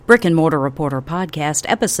Brick and Mortar Reporter Podcast,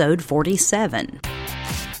 Episode 47.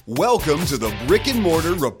 Welcome to the Brick and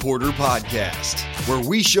Mortar Reporter Podcast, where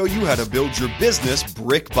we show you how to build your business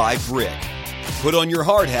brick by brick. Put on your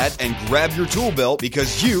hard hat and grab your tool belt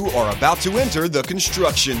because you are about to enter the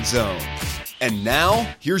construction zone. And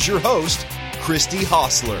now, here's your host, Christy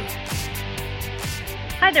Hostler.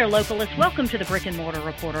 Hi there, localists. Welcome to the Brick and Mortar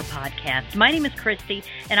Reporter Podcast. My name is Christy,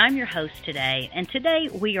 and I'm your host today. And today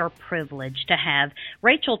we are privileged to have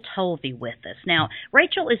Rachel Tolvey with us. Now,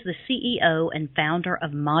 Rachel is the CEO and founder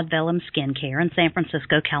of Maud-Vellum Skincare in San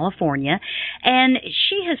Francisco, California. And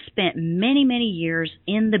she has spent many, many years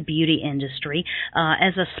in the beauty industry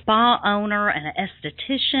as a spa owner and an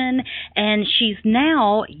esthetician. And she's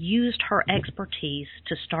now used her expertise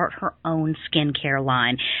to start her own skincare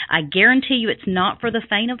line. I guarantee you it's not for the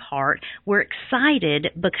faint of heart. We're excited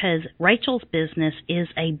because Rachel's business is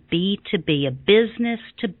a B2B, a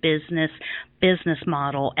business-to-business business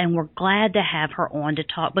model, and we're glad to have her on to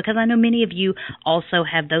talk because I know many of you also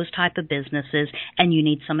have those type of businesses and you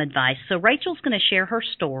need some advice. So Rachel's going to share her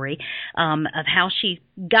story of how she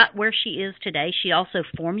got where she is today. She also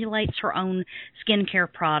formulates her own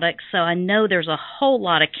skincare products, so I know there's a whole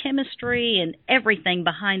lot of chemistry and everything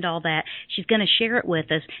behind all that. She's going to share it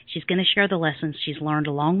with us. She's going to share the lessons she's learned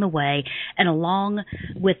along the way, and along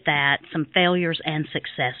with that, some failures and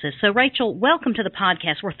successes. So Rachel, welcome to the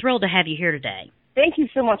podcast. We're thrilled to have you here today. Thank you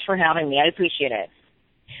so much for having me. I appreciate it.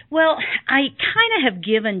 Well, I kind of have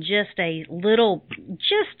given just a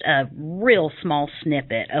real small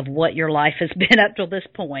snippet of what your life has been up till this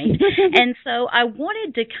point. And so I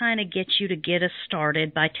wanted to kind of get you to get us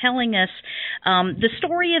started by telling us the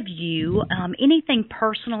story of you, anything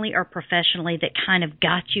personally or professionally that kind of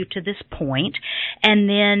got you to this point, and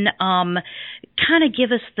then kind of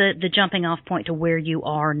give us the jumping off point to where you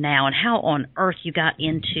are now and how on earth you got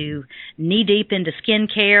into knee-deep into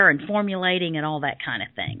skincare and formulating and all that kind of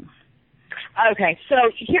thing. Okay, so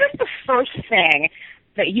here's the first thing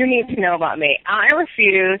that you need to know about me. I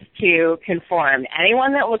refuse to conform.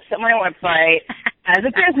 Anyone that looks at my website as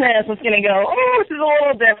a business is going to go, oh, this is a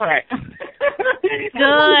little different.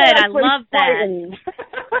 Good, I love that.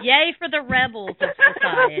 Yay for the rebels of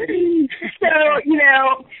society. So,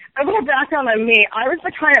 a little background on me. I was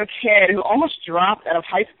the kind of kid who almost dropped out of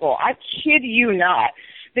high school. I kid you not,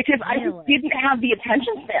 because I just didn't have the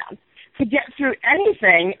attention span to get through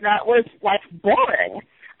anything that was, boring.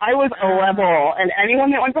 I was a rebel, and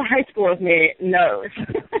anyone that went to high school with me knows.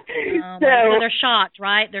 So they're shocked,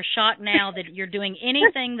 right? They're shocked now that you're doing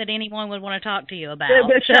anything that anyone would want to talk to you about.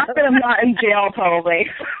 They're shocked that I'm not in jail, probably.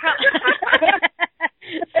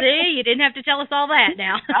 See, you didn't have to tell us all that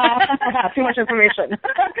now. Too much information.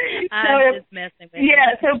 I'm just messing with you.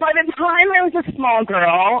 Yeah, so by the time I was a small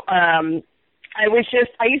girl, I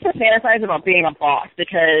used to fantasize about being a boss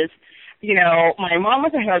because, my mom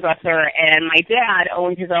was a hairdresser and my dad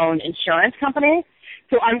owned his own insurance company.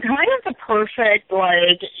 So I'm kind of the perfect,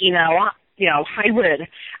 hybrid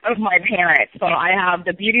of my parents. So I have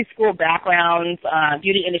the beauty school background,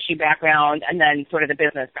 beauty industry background, and then sort of the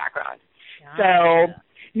business background. So,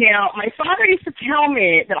 my father used to tell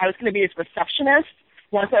me that I was going to be his receptionist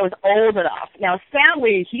once I was old enough. Now,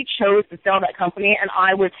 sadly, he chose to sell that company, and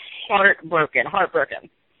I was heartbroken.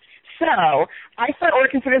 So I started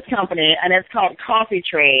working for this company, and it's called Coffee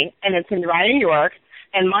Tree, and it's in Rye, New York.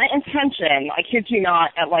 And my intention, I kid you not,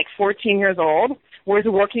 at 14 years old, was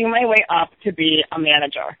working my way up to be a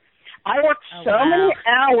manager. I worked many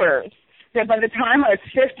hours that by the time I was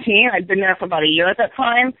 15, I'd been there for about a year at that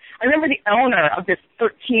time, I remember the owner of this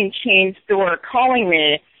 13-chain store calling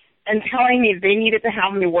me and telling me they needed to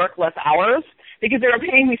have me work less hours because they were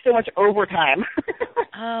paying me so much overtime.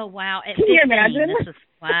 Oh, wow. At Can 15, you imagine?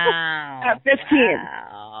 Wow. At 15.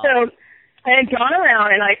 Wow. So I had gone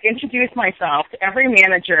around and I introduced myself to every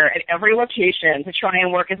manager at every location to try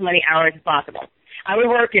and work as many hours as possible. I would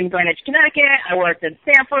work in Greenwich, Connecticut. I worked in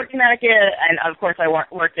Stamford, Connecticut. And, of course, I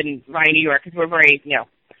worked in Rye, New York because we're very,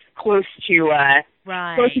 close to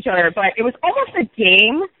close to each other. But it was almost a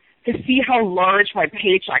game to see how large my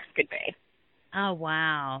paychecks could be. Oh,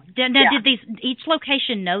 wow. Did each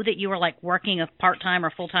location know that you were, working a part-time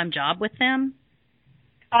or full-time job with them?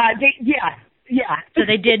 Yeah. So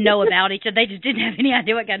they did know about each other. They just didn't have any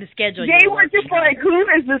idea what kind of schedule they were just like, who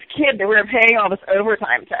is this kid that we were paying all this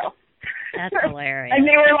overtime to? That's hilarious. And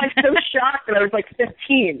they were so shocked that I was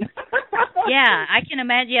 15. Yeah, I can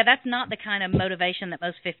imagine. Yeah, that's not the kind of motivation that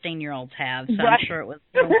most 15-year-olds have. So right. I'm sure it was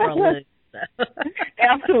for a loop. So.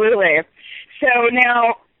 Absolutely. So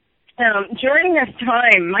now, during this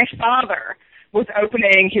time, my father was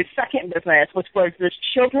opening his second business, which was this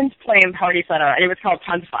children's play and party center, and it was called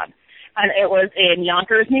Tons Fun. and it was in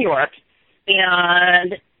Yonkers, New York.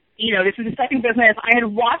 And, you know, this is his second business. I had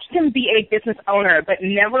watched him be a business owner, but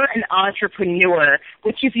never an entrepreneur,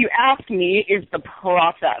 which, if you ask me, is the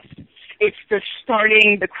process. It's the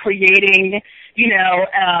starting, the creating, you know,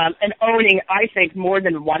 and owning, I think, more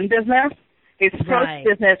than one business. His first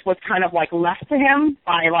business was kind of like left to him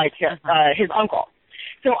by like his uncle.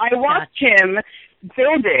 So I watched him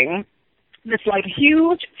building this like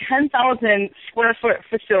huge 10,000 square foot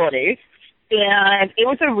facility, and it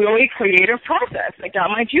was a really creative process. It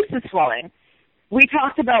got my juices flowing. We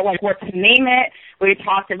talked about like what to name it. We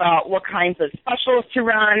talked about what kinds of specials to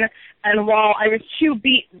run. And while I was too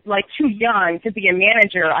young to be a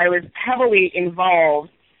manager, I was heavily involved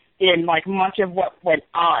in like much of what went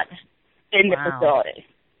on in the facility.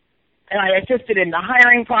 And I assisted in the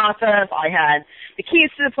hiring process. I had the keys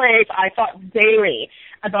to the place. I thought daily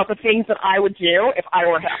about the things that I would do if I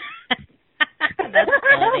were him. That's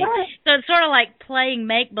funny. So it's sort of like playing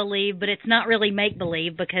make-believe, but it's not really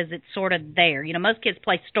make-believe because it's sort of there. You know, most kids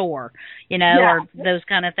play store, you know, or those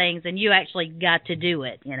kind of things, and you actually got to do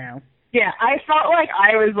it, you know. Yeah, I felt like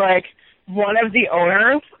I was like one of the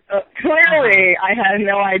owners. Clearly, I had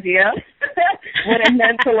no idea what it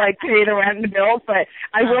meant to like pay the rent and the bills, but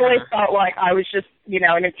I really felt like I was just, you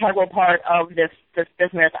know, an integral part of this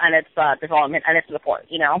business and its development and its support,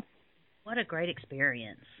 you know. What a great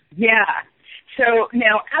experience. Yeah. So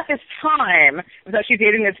now at this time, I was actually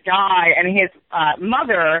dating this guy, and his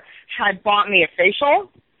mother had bought me a facial,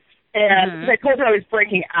 and I told her I was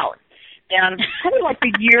breaking out. And probably like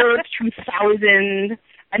the year 2000,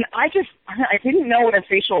 and I didn't know what a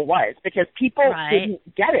facial was because people didn't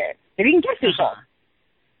get it. They didn't get facials.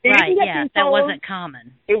 That wasn't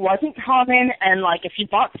common. It wasn't common, and like if you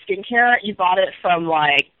bought skincare, you bought it from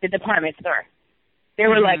like the department store. They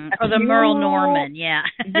were like or the Merle Norman, yeah,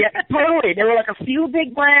 totally. There were like a few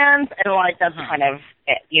big brands, and like that's kind of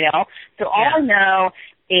it, you know. So all I know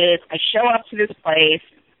is I show up to this place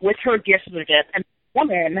with her gift certificate, and a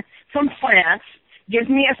woman from France gives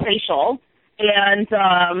me a facial. And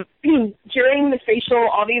during the facial,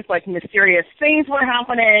 all these like mysterious things were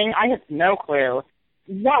happening. I had no clue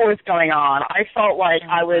what was going on. I felt like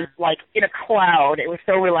I was like in a cloud. It was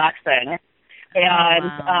so relaxing,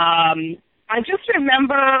 and I just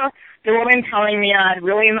remember the woman telling me I had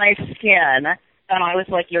really nice skin, and I was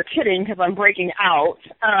like, "You're kidding," because I'm breaking out.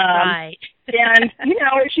 And, you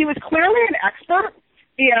know, she was clearly an expert,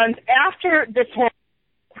 and after this whole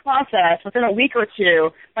process, within a week or two,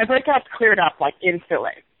 my breakouts cleared up, like,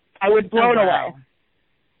 instantly. I was blown away.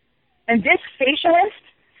 And this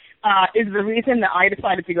facialist is the reason that I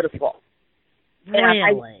decided to go to school.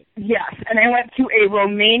 Really? Yes, and I went to a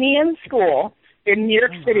Romanian school in New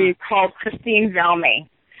York City called Christine Valmy,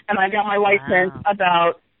 and I got my license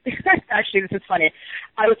about, actually, this is funny,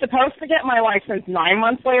 I was supposed to get my license 9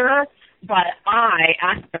 months later, but I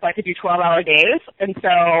asked if I could do 12-hour days, and so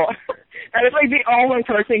I was like the only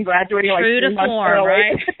person graduating like 3 months early.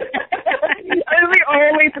 Right? I was the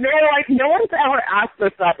only, they were like, no one's ever asked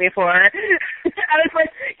us that before. I was like,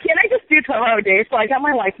 can I just do 12-hour days? So I got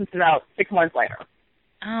my license about 6 months later.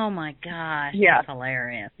 Oh, my gosh. Yeah. That's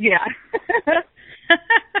hilarious. Yeah.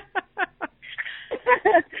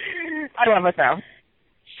 I love it, though.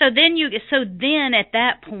 So then at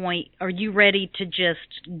that point, are you ready to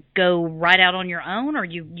just go right out on your own, or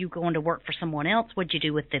you going to work for someone else? What'd you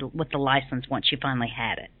do with the license once you finally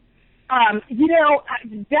had it? You know,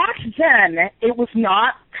 back then, it was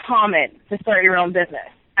not common to start your own business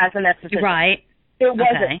as an esthetician. Right. It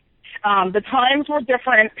wasn't. The times were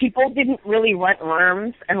different. People didn't really rent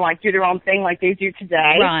rooms and like do their own thing like they do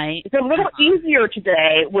today. Right. It's a little easier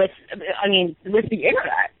today with the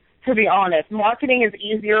internet, to be honest. Marketing is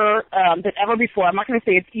easier than ever before. I'm not going to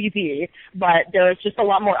say it's easy, but there's just a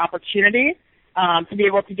lot more opportunity to be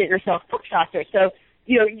able to get yourself booked faster. So,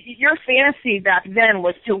 you know, your fantasy back then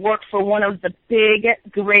was to work for one of the big,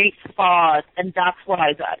 great spas, and that's what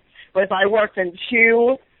I did. Was I worked in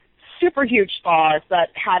 2 super huge spas that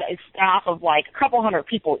had a staff of like a couple hundred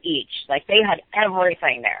people each. Like they had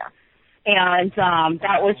everything there. And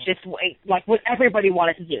that was just like what everybody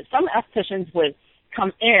wanted to do. Some estheticians would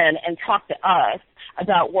come in and talk to us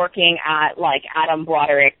about working at like Adam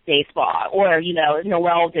Broderick Day Spa or, you know,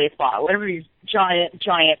 Noel Day Spa, whatever these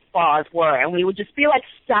giant spas were. And we would just be like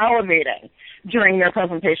salivating during their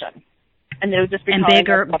presentation. And they would just be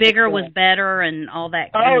bigger was better and all that.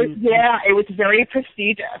 Oh, yeah, it was very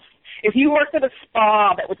prestigious. If you worked at a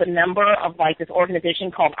spa that was a member of like this organization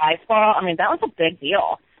called iSpa, I mean, that was a big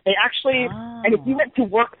deal. They actually, and if you went to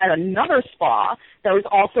work at another spa that was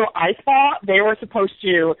also iSpa, they were supposed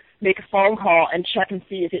to make a phone call and check and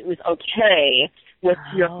see if it was okay with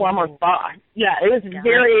your former spa. Yeah, it was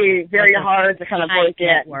very, very hard to kind of break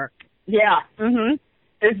it. Yeah. Mhm.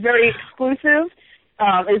 It was very exclusive.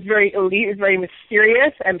 It was very elite. It was very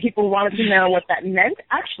mysterious, and people wanted to know what that meant.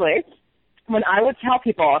 Actually, when I would tell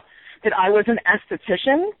people that I was an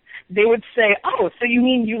esthetician, they would say, "Oh, so you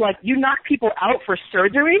mean you knock people out for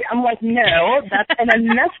surgery?" I'm like, "No, that's an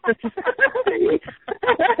anesthetist."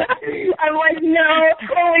 I'm like, "No,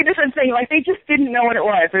 totally different thing." Like, they just didn't know what it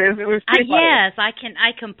was. It was pretty funny. Yes,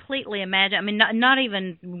 I completely imagine. I mean, not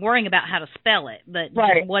even worrying about how to spell it, but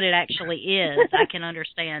just what it actually is. I can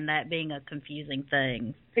understand that being a confusing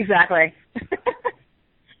thing. Exactly.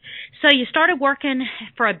 So you started working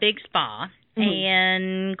for a big spa. Mm-hmm.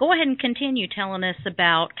 And go ahead and continue telling us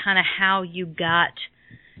about kind of how you got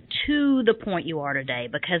to the point you are today,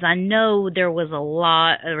 because I know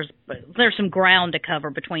there's some ground to cover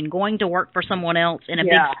between going to work for someone else in a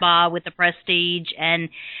big spa with the prestige and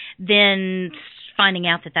then finding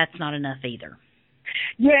out that that's not enough either.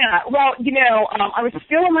 Yeah, well, I was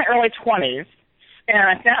still in my early 20s,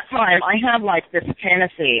 and at that time I had this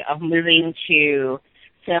fantasy of moving to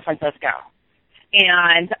San Francisco.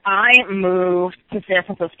 And I moved to San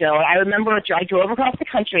Francisco. I remember I drove across the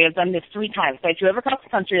country. I've done this 3 times. So I drove across the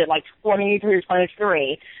country at 22 or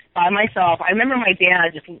 23 by myself. I remember my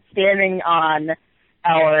dad just standing on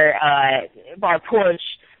our porch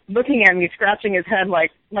looking at me, scratching his head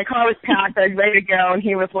like my car was packed, I was ready to go, and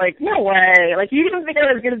he was like, "No way. You didn't think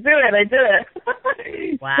I was going to do it. I did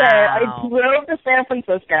it." Wow. So I drove to San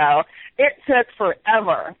Francisco. It took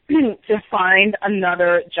forever to find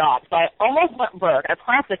another job. So I almost went broke. I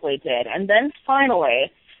practically did. And then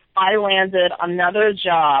finally, I landed another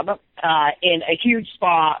job in a huge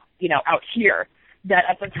spa, out here that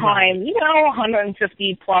at the time,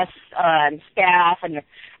 150 plus staff. And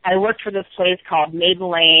I worked for this place called Maiden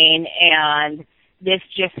Lane, and this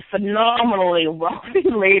just phenomenally wealthy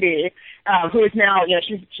lady who is now,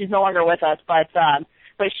 she's no longer with us, but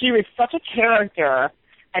she was such a character.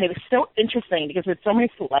 And it was so interesting because there were so many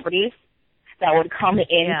celebrities that would come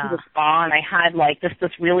into the spa, and I had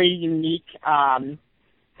this really unique,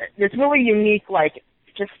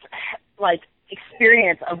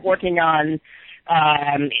 experience of working on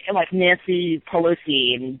Nancy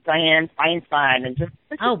Pelosi and Dianne Feinstein and just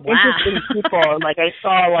interesting people. And I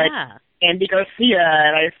saw Andy Garcia,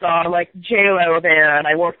 and I saw J-Lo there, and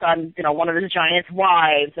I worked on one of the Giants'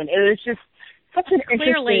 wives, and it was just such an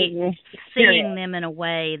interesting seeing them in a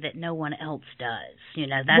way that no one else does.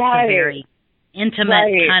 That's a very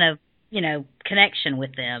intimate kind of, connection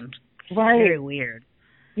with them. Right. Very weird.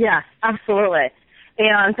 Yeah, absolutely.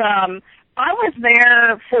 And I was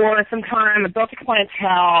there for some time. I built a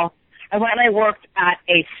clientele. I went and I worked at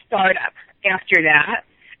a startup after that.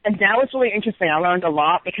 And that was really interesting. I learned a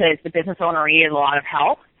lot because the business owner needed a lot of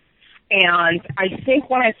help. And I think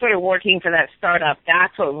when I started working for that startup,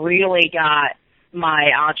 that's what really got my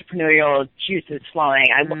entrepreneurial juices flowing.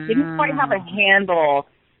 I didn't quite have a handle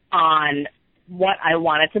on what I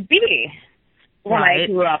wanted to be when I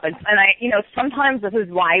grew up. And I, sometimes this is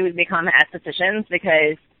why we become estheticians,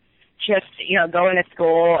 because just, going to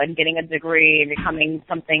school and getting a degree and becoming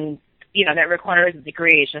something, that requires a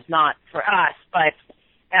degree is just not for us. But,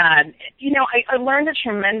 I learned a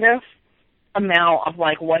tremendous amount of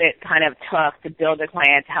what it kind of took to build a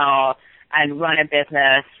clientele and run a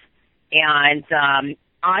business. And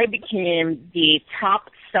I became the top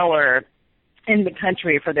seller in the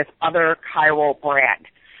country for this other chiral brand.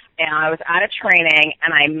 And I was at a training,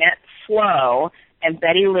 and I met Flo and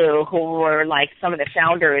Betty Lou, who were some of the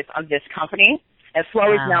founders of this company. And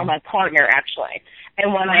Flo is now my partner, actually.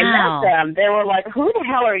 And when I met them, they were like, "Who the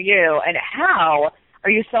hell are you, and how are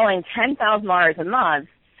you selling $10,000 a month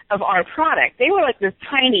of our product?" They were this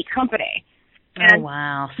tiny company. And,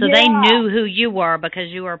 So they knew who you were because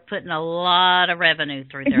you were putting a lot of revenue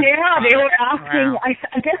through their product. They were asking,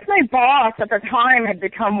 I guess my boss at the time had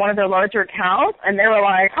become one of their larger accounts, and they were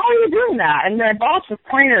like, "How are you doing that?" And their boss was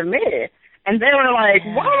pointing at me, and they were like,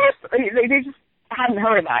 "What?" They just hadn't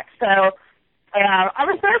heard of that. So I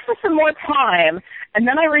was there for some more time, and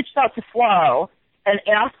then I reached out to Flo and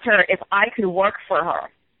asked her if I could work for her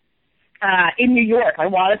in New York. I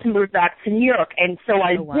wanted to move back to New York, and so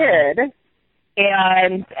I did.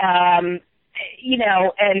 And, and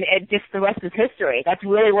just the rest is history. That's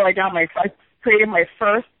really where I created my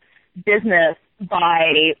first business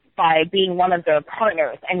by being one of their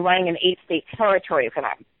partners and running an 8-state territory for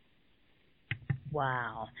them.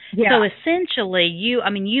 Wow. Yeah. So essentially you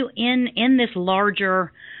in this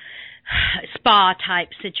larger spa type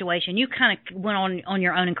situation. You kind of went on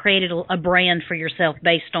your own and created a brand for yourself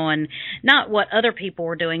based on not what other people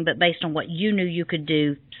were doing, but based on what you knew you could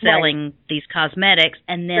do selling these cosmetics.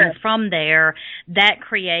 And then from there, that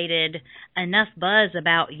created enough buzz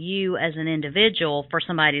about you as an individual for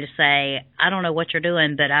somebody to say, I don't know what you're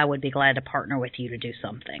doing, but I would be glad to partner with you to do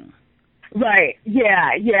something. Right.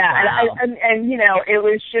 Yeah. Wow. And you know, it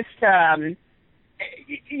was just,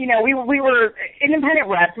 you know, we were independent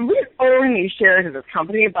reps, and we didn't own these shares of this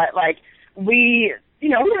company, but like we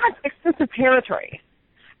had extensive territory,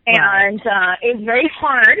 and it was very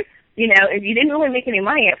hard. You know, if you didn't really make any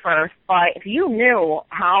money at first, but if you knew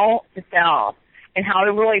how to sell and how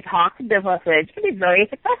to really talk to businesses, you could be very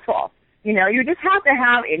successful. You know, you just have to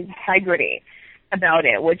have integrity about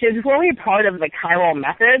it, which is really part of the Chiral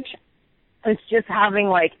message. It's just having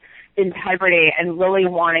like integrity and really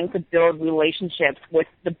wanting to build relationships with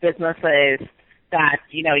the businesses that,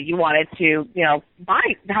 you know, you wanted to, you know,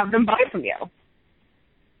 have them buy from you.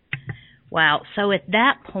 Wow. So at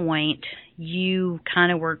that point, you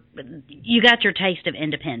kind of you got your taste of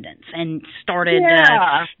independence and started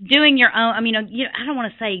doing your own, I mean, I don't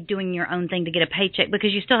want to say doing your own thing to get a paycheck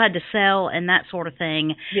because you still had to sell and that sort of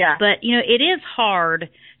thing. Yeah. But, you know, it is hard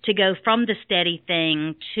to go from the steady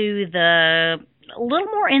thing to the a little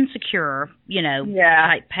more insecure, you know,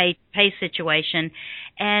 type pay situation.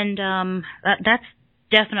 And that's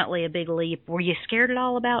definitely a big leap. Were you scared at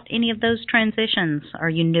all about any of those transitions, or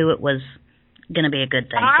you knew it was going to be a good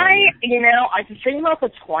thing for you? You know, I think about the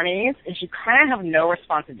 20s is you kind of have no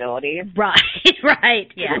responsibility. Right,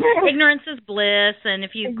 yeah. Ignorance is bliss, and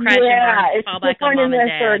if you crash and burn, fall back on mom and dad.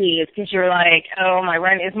 Yeah, it's different in the 30s because you're like, oh, my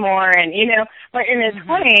rent is more, and, you know, but in the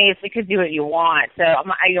 20s, you could do what you want. So,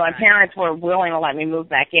 my parents were willing to let me move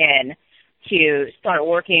back in to start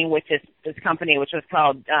working with this company, which was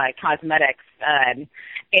called Cosmetics,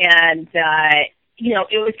 you know,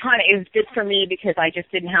 it was good for me because I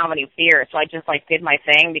just didn't have any fear. So I just like did my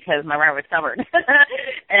thing because my rent was covered.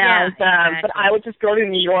 Exactly. But I would just go to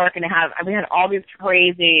New York and we had all these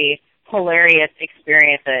crazy, hilarious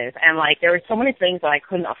experiences. And like, there were so many things that I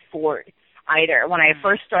couldn't afford either. When I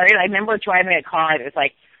first started, I remember driving a car that was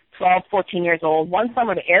like 12, 14 years old. One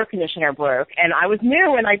summer the air conditioner broke and I was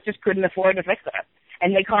new and I just couldn't afford to fix it.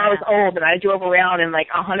 And the car was old and I drove around in like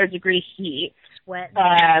 100-degree heat.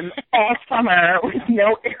 All summer with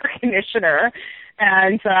no air conditioner.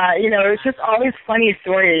 And, you know, it was just all these funny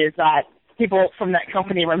stories that people from that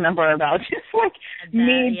company remember about just like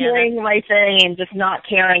me doing my thing and just not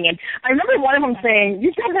caring. And I remember one of them saying,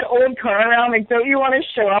 you got that old car around and don't you want to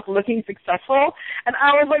show up looking successful? And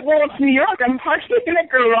I was like, well, it's New York. I'm parking in a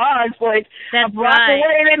garage like a block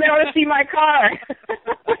away and they never see my car.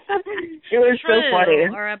 It was so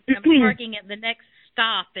funny. Or I'm parking at the next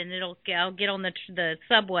stop and I'll get on the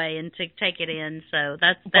subway and to take it in. So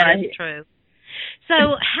that is true.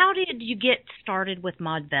 So how did you get started with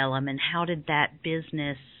Modvellum, and how did that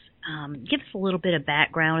business give us a little bit of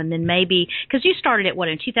background, and then maybe because you started it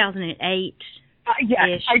in 2008?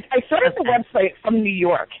 I started the website from New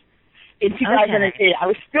York in 2008. Okay. I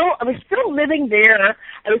was still living there.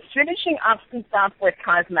 I was finishing up some stuff with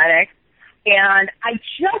cosmetics. And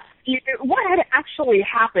what had actually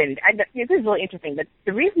happened, and this is really interesting, but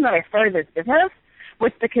the reason that I started this business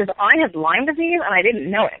was because I had Lyme disease and I didn't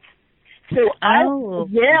know it. So I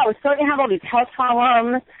was starting to have all these health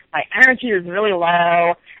problems, my energy was really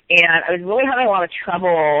low, and I was really having a lot of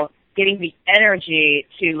trouble getting the energy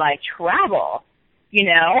to like travel, you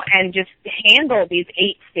know, and just handle these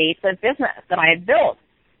 8 states of business that I had built.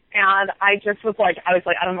 And I was like,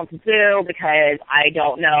 I don't know what to do because I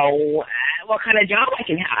don't know what kind of job I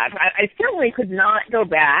can have. I certainly could not go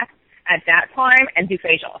back at that time and do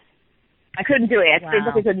facials. I couldn't do it. I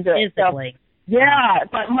physically couldn't do it. So,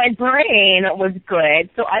 but my brain was good.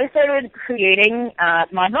 So I started creating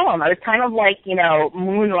Modvellum. I was kind of like, you know,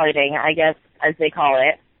 moonlighting, I guess, as they call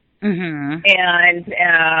it. Mm-hmm.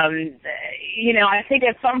 And, you know, I think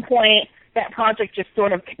at some point that project just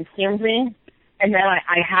sort of consumed me. And then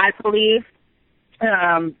I had to leave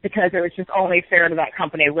because it was just only fair to that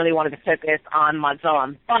company. I really wanted to focus on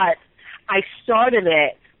Modvellum. But I started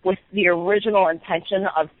it with the original intention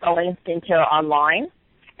of selling skincare online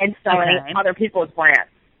and selling other people's brands.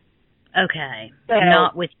 Okay. So,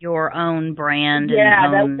 not with your own brand. Yeah,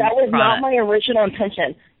 and that was not my original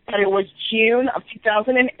intention. But it was June of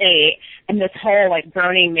 2008, and this whole, like,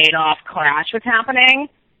 Bernie Madoff crash was happening.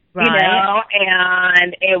 Right. You know,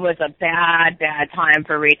 and it was a bad, bad time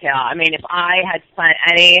for retail. I mean, if I had spent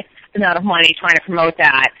any amount of money trying to promote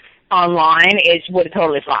that online, it would have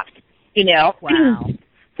totally flopped, you know? Wow.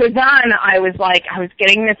 So then I was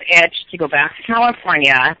getting this itch to go back to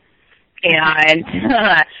California And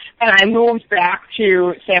and I moved back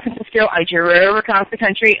to San Francisco. I drove across the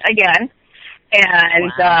country again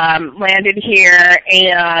and landed here,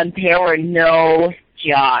 and there were no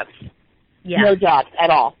jobs. Yeah. No jobs at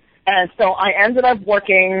all. And so I ended up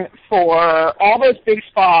working for all those big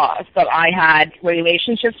spas that I had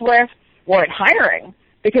relationships with weren't hiring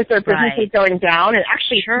because their business was going down, and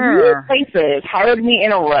actually 3 places hired me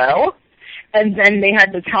in a row. And then they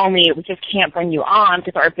had to tell me, we just can't bring you on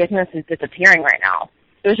because our business is disappearing right now.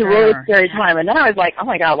 It was a really scary time. And then I was like, oh,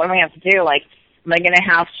 my God, what am I going to have to do? Like, am I going to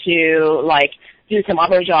have to, like, do some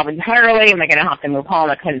other job entirely? Am I going to have to move home?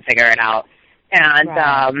 I couldn't figure it out. And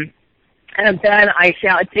then I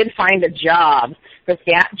did find a job, but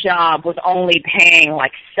that job was only paying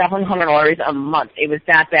like $700 a month. It was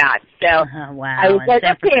that bad. So I was like,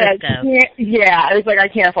 I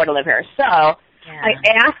can't afford to live here. So I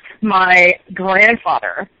asked my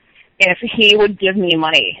grandfather if he would give me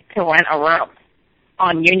money to rent a room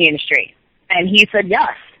on Union Street. And he said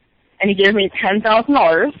yes. And he gave me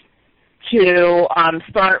 $10,000 to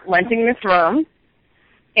start renting this room.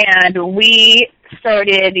 And we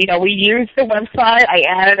started, we used the website. I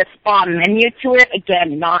added a spa menu to it.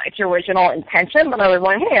 Again, not its original intention, but I was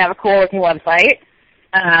like, hey, I have a cool looking website.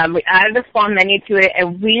 We added a spa menu to it,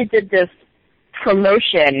 and we did this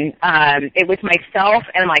promotion. It was myself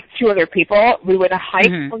and like 2 other people. We would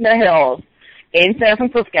hike from the hills in San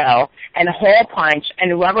Francisco and hole punch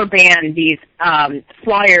and rubber band these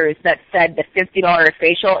flyers that said the $50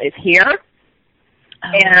 facial is here.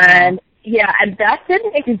 And that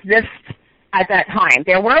didn't exist at that time.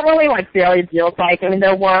 There weren't really like daily deal sites. I mean,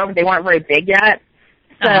 they weren't very big yet.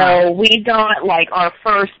 So we got like our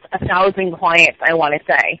first 1,000 clients, I want to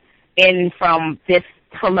say, in from this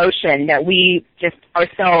promotion that we just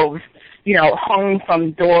ourselves, hung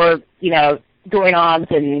from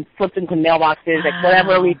doorknobs and flipped into mailboxes, like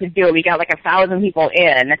whatever we could do. We got like 1,000 people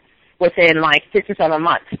in within like 6 or 7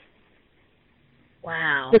 months.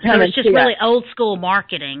 Wow. So it's just really old school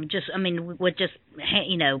marketing, with just,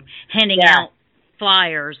 handing out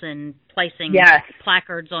flyers and placing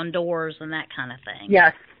placards on doors and that kind of thing.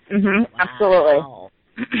 Yes. Mm-hmm. Wow. Absolutely.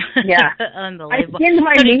 Yeah. Unbelievable. I skinned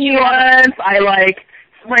my knee once. I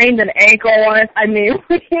sprained an ankle once. I mean,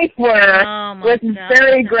 we were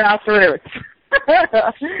very grassroots.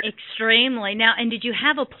 Extremely. Now, and did you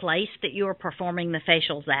have a place that you were performing the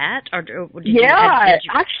facials at?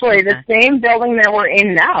 Actually, the same building that we're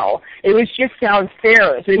in now. It was just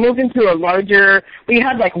downstairs. We moved into we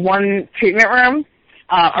had like 1 treatment room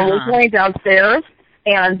originally downstairs,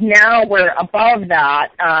 and now we're above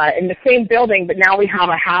that in the same building, but now we have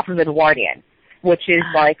a half of it Edwardian, which is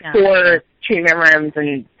 4 treatment rooms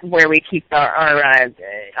and where we keep our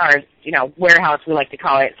warehouse, we like to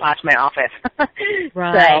call it, / my office.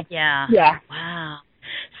 Right. So, yeah. Wow.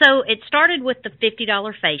 So it started with the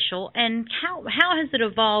 $50 facial, and how has it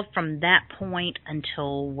evolved from that point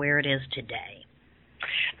until where it is today?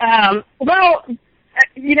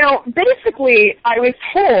 Basically, I was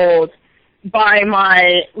told by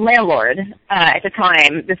my landlord at the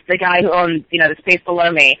time, the guy who owned, the space below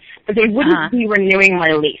me, that they wouldn't be renewing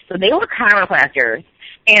my lease. So they were chiropractors,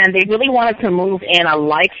 and they really wanted to move in a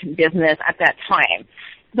like business at that time.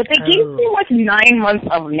 But they gave me like 9 months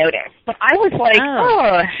of notice. But I was like,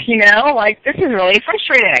 this is really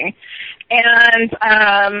frustrating. And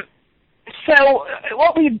so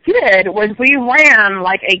what we did was we ran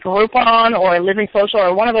like a Groupon or a Living Social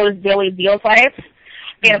or one of those daily deal sites.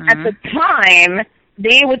 And at the time,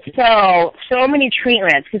 they would sell so many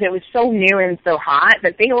treatments because it was so new and so hot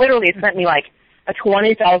that they literally sent me like a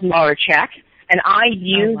 $20,000 check, and I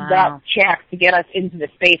used that check to get us into the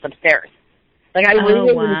space upstairs. Like I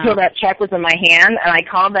waited until that check was in my hand, and I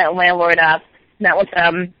called that landlord up, met with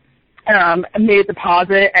them, made a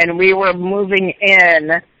deposit, and we were moving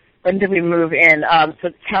in. When did we move in?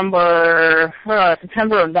 September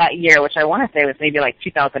of that year, which I want to say was maybe like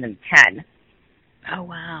 2010. Oh,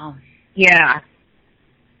 wow. Yeah.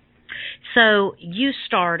 So you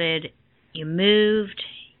moved.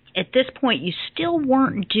 At this point, you still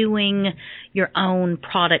weren't doing your own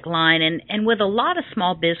product line. And with a lot of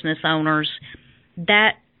small business owners,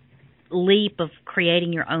 that leap of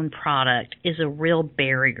creating your own product is a real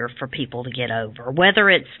barrier for people to get over. Whether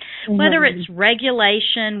it's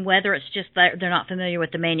regulation, whether it's just that they're not familiar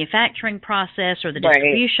with the manufacturing process or the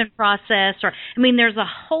distribution process, there's a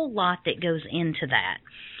whole lot that goes into that.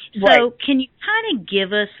 So can you kind of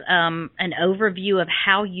give us an overview of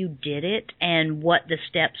how you did it and what the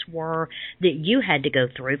steps were that you had to go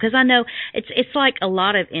through? Because I know it's like a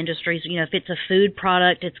lot of industries, you know, if it's a food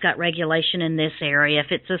product, it's got regulation in this area.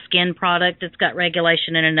 If it's a skin product, it's got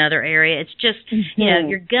regulation in another area. It's just, you know,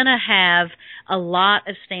 you're going to have a lot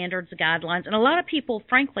of standards, guidelines, and a lot of people,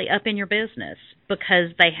 frankly, up in your business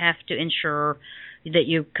because they have to ensure that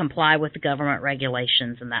you comply with the government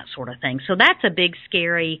regulations and that sort of thing. So that's a big,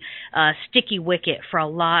 scary, sticky wicket for a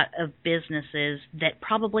lot of businesses that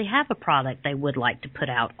probably have a product they would like to put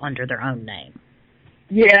out under their own name.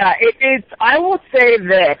 Yeah, it's. I will say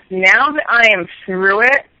this. Now that I am through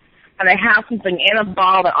it and I have something in a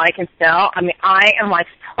bottle that I can sell, I mean, I am like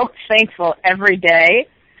so thankful every day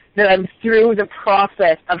that I'm through the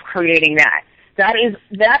process of creating that. That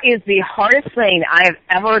is the hardest thing I have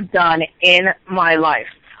ever done in my life.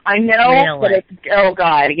 I know that it's, oh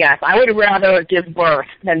God, yes, I would rather give birth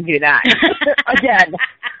than do that. Again.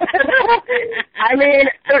 I mean,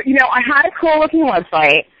 you know, I had a cool looking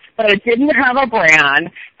website, but I didn't have a brand.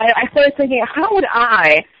 I started thinking, how would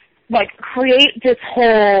I, like, create this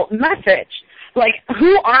whole message? Like,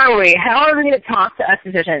 who are we? How are we going to talk to us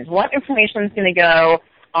physicians? What information is going to go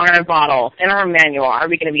on our bottles, in our manual? Are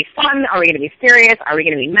we going to be fun? Are we going to be serious? Are we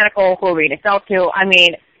going to be medical? Who are we going to sell to? I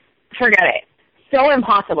mean, forget it. So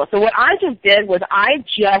impossible. So what I just did was I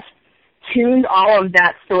just tuned all of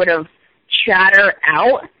that sort of chatter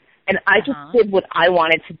out, and I just did what I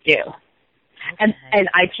wanted to do. Okay. And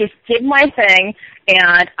I just did my thing,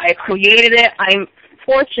 and I created it. I'm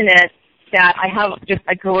fortunate that I have just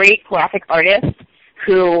a great graphic artist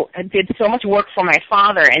who did so much work for my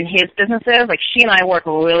father and his businesses. Like, she and I work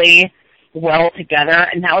really well together,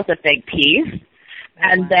 and that was a big piece.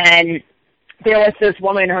 And then there was this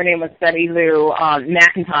woman, her name was Betty Lou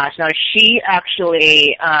McIntosh. Now, she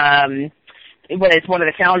actually was one of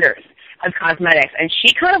the founders of cosmetics, and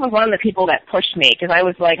she kind of was one of the people that pushed me, because I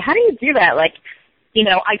was like, how do you do that? Like, you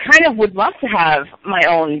know, I kind of would love to have my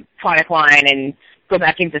own product line and go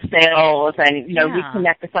back into sales and, you know,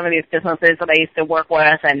 reconnect with some of these businesses that I used to work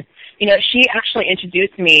with. And, you know, she actually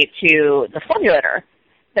introduced me to the formulator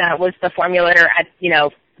that was the formulator at, you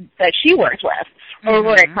know, that she worked with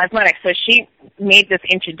over at Cosmetics. So she made this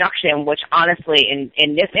introduction, which honestly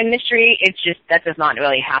in this industry, it's just, that does not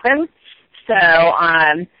really happen. So,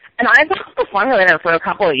 and I was the formulator for a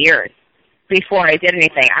couple of years before I did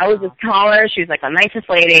anything. I was with her. She was like the nicest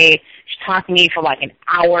lady. She talked to me for like an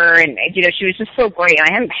hour, and, you know, she was just so great.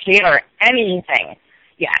 I hadn't paid her anything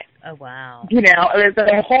yet. Oh, wow. You know,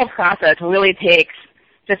 the whole process really takes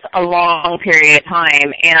just a long period of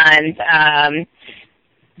time. And,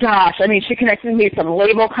 gosh, I mean, she connected me with some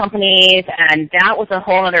label companies, and that was a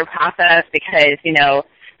whole other process because, you know,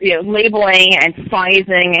 labeling and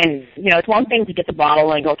sizing, and, you know, it's one thing to get the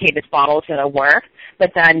bottle and go, okay, this bottle is going to work, but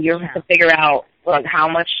then you have to figure out, like, how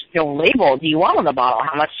much, you know, label do you want on the bottle?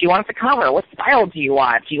 How much do you want it to cover? What style do you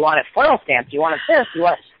want? Do you want it foil stamped? Do you want it this? Do you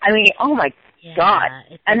want? I mean, oh my God!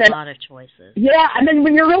 It's and a then, lot of choices. Yeah, and then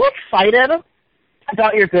when you're really excited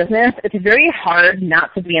about your business, it's very hard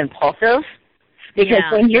not to be impulsive, because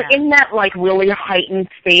when you're in that, like, really heightened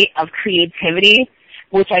state of creativity,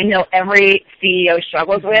 which I know every CEO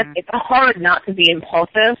struggles with, it's hard not to be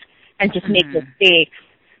impulsive and just make mistakes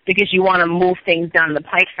because you want to move things down the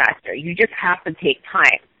pipe faster. You just have to take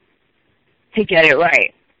time to get it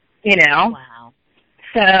right, you know? Wow.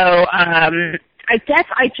 So I guess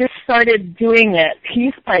I just started doing it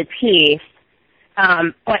piece by piece.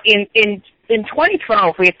 But in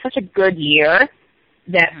 2012, we had such a good year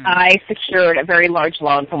that I secured a very large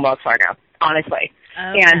loan from Wells Fargo, honestly.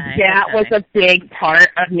 Okay, and that was a big part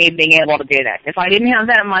of me being able to do this. If I didn't have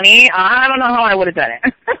that money, I don't know how I would have done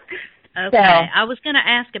it. Okay, so, I was going to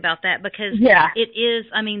ask about that because it is,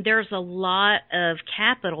 I mean, there's a lot of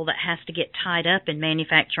capital that has to get tied up in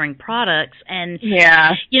manufacturing products, and, you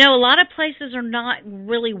know, a lot of places are not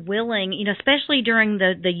really willing, you know, especially during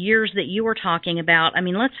the years that you were talking about. I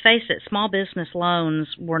mean, let's face it, small business loans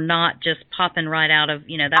were not just popping right out of,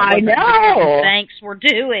 you know, that wasn't what banks were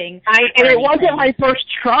doing. And it wasn't my first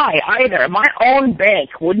try either. My own bank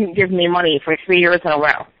wouldn't give me money for 3 years in a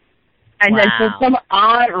row. And then for some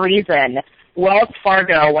odd reason, Wells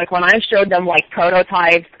Fargo, like when I showed them like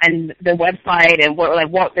prototypes and the website and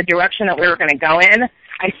what the direction that we were going to go in,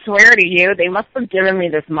 I swear to you, they must have given me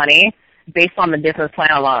this money based on the business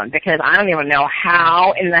plan alone, because I don't even know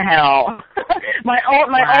how in the hell my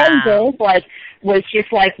own bank was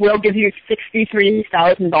just like, we'll give you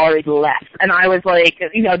 $63,000 less. And I was like,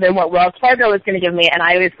 you know, then what Wells Fargo was going to give me, and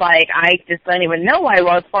I was like, I just don't even know why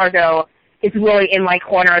Wells Fargo is really in my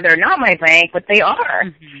corner. They're not my bank, but they are,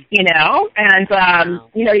 you know? And,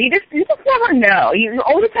 you know, you just never know. You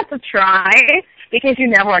always have to try because you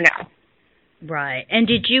never know. Right. And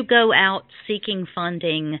did you go out seeking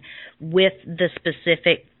funding with the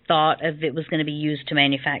specific thought of it was going to be used to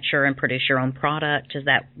manufacture and produce your own product? Is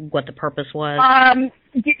that what the purpose was?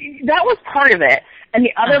 That was part of it. And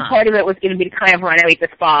the other part of it was going to be to kind of renovate the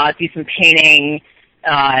spa, do some painting.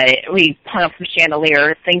 We hung up some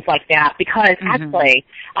chandeliers, things like that. Because actually,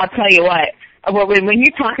 I'll tell you what, when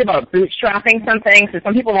you talk about bootstrapping something, so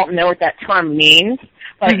some people won't know what that term means,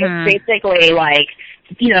 but it's basically like,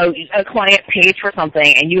 you know, a client pays for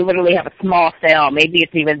something and you literally have a small sale, maybe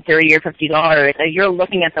it's even $30 or $50, and you're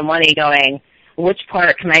looking at the money going, which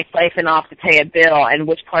part can I siphon off to pay a bill and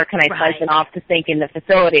which part can I siphon off to sink in the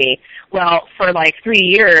facility? Well, for like 3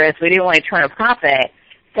 years, we didn't really turn a profit,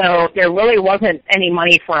 so there really wasn't any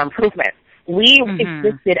money for improvement. We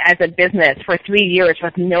existed as a business for 3 years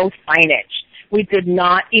with no signage. We didn't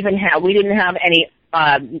have any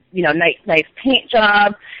you know, nice paint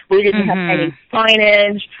job. We didn't have any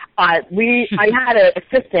signage. I had an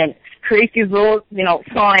assistant create these little, you know,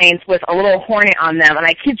 signs with a little hornet on them, and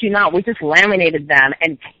I kid you not, we just laminated them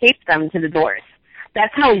and taped them to the doors.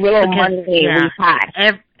 That's how little money we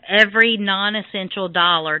had. Every non-essential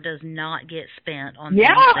dollar does not get spent on. Yeah,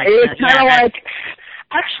 it's kind of like,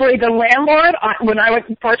 actually, the landlord, when I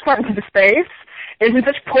first went into the space, it was in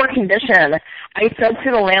such poor condition. I said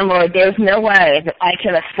to the landlord, there's no way that I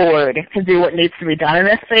can afford to do what needs to be done in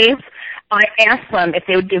this space. I asked them if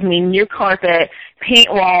they would give me new carpet, paint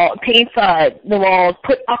the walls,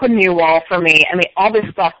 put up a new wall for me, I mean, all this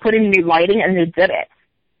stuff, put in new lighting, and they did it.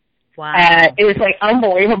 Wow. It was, like,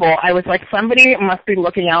 unbelievable. I was like, somebody must be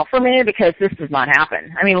looking out for me because this does not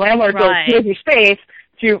happen. I mean, landlord goes, here's your space,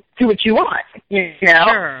 do what you want, you know?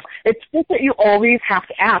 Sure. It's just that you always have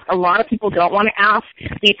to ask. A lot of people don't want to ask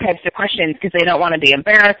these types of questions because they don't want to be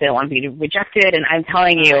embarrassed, they don't want to be rejected, and I'm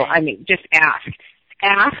telling you, I mean, just ask.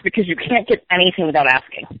 Ask because you can't get anything without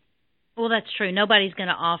asking. Well, that's true. Nobody's going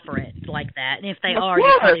to offer it like that, and if they are,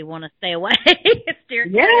 you probably want to stay away.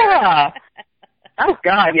 Yeah. Oh,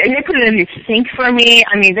 God. Yeah, they put in a new sink for me.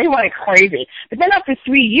 I mean, they went crazy. But then after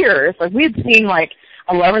 3 years, like, we had seen, like,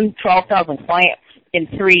 11,000, 12,000 clients in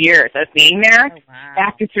 3 years of being there. Oh, wow.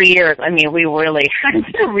 After 3 years, I mean, we really had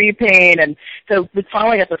to repaint. And so we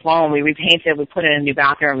finally got this loan. We repainted. We put in a new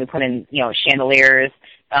bathroom. We put in, you know, chandeliers,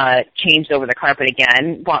 changed over the carpet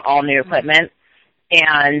again, bought all new equipment.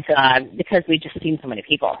 And because we just seen so many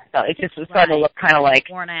people. So it just started to look kind of like...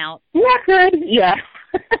 worn out. Not good. Yeah.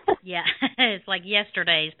 Yeah, it's like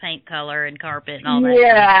yesterday's paint color and carpet and all that.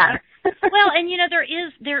 Yeah. Well, and you know,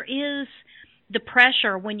 there is the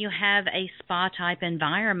pressure when you have a spa-type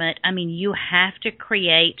environment. I mean, you have to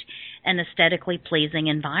create an aesthetically pleasing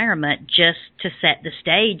environment just to set the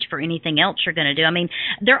stage for anything else you're going to do. I mean,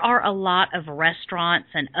 there are a lot of restaurants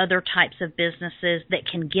and other types of businesses that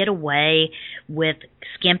can get away with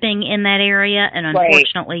skimping in that area, and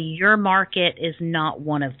unfortunately, your market is not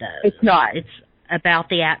one of those. It's not. It's about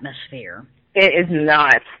the atmosphere. It is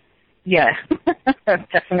not. Yeah,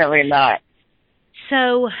 definitely not.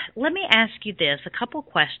 So let me ask you this, a couple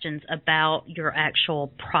questions about your actual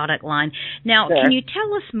product line. Now, Sure. Can you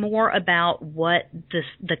tell us more about what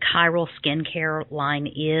the Chiral skincare line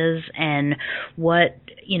is and what,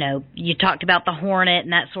 you know, you talked about the Hornet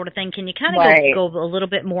and that sort of thing. Can you kind of go a little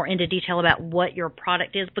bit more into detail about what your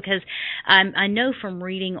product is? Because I know from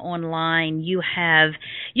reading online you have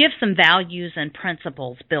some values and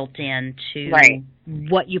principles built into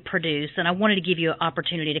what you produce, and I wanted to give you an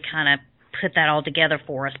opportunity to kind of put that all together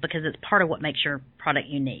for us because it's part of what makes your product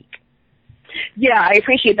unique. Yeah, I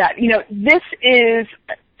appreciate that. You know,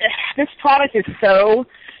 this product is so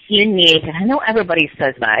unique, and I know everybody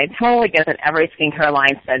says that. I totally get that every skincare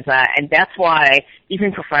line says that, and that's why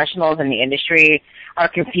even professionals in the industry are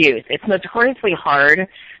confused. It's notoriously hard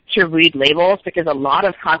to read labels because a lot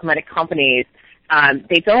of cosmetic companies,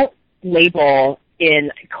 they don't label in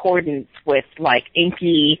accordance with, like,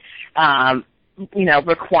 inky, you know,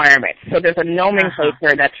 requirements. So there's a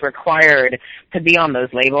nomenclature that's required to be on those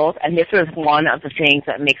labels, and this is one of the things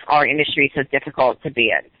that makes our industry so difficult to be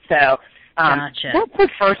in. So Gotcha. That's the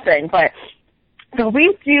first thing. But so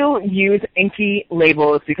we do use inky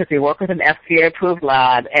labels because we work with an FDA-approved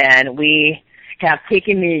lab, and we have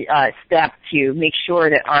taken the step to make sure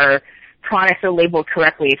that our products are labeled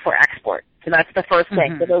correctly for export. So that's the first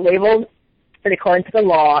thing. So they're labeled according to the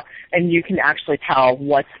law, and you can actually tell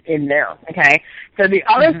what's in there, okay? So the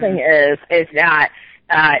other thing is that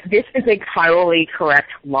this is a chirally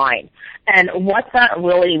correct line. And what that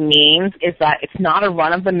really means is that it's not a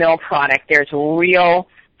run-of-the-mill product. There's real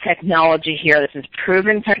technology here. This is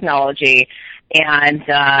proven technology. And,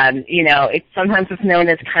 it's sometimes it's known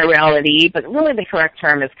as chirality, but really the correct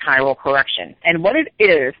term is chiral correction. And what it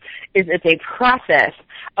is it's a process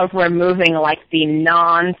of removing like the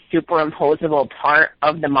non-superimposable part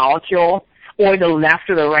of the molecule, or the left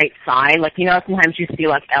or the right side. Like, sometimes you see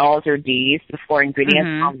like L's or D's before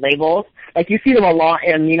ingredients on labels. Like you see them a lot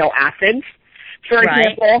in amino acids, for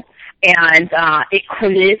example. And it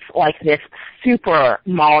creates like this super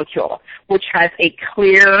molecule, which has a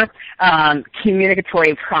clear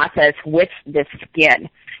communicatory process with the skin.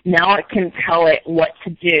 Now it can tell it what to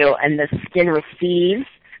do, and the skin receives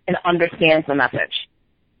and understands the message.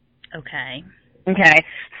 Okay.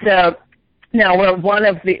 So now we're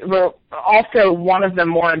also one of the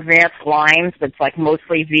more advanced lines that's like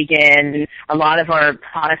mostly vegan. A lot of our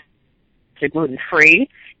products are gluten-free.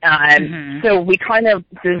 So we kind of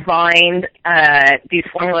designed these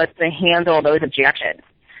formulas to handle those objections,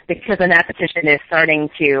 because the esthetician is starting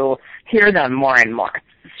to hear them more and more.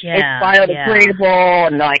 Yeah, it's biodegradable,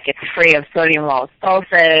 and like it's free of sodium lauryl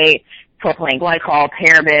sulfate, propylene glycol,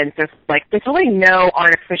 parabens. There's really no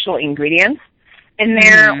artificial ingredients in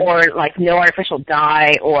there, or like no artificial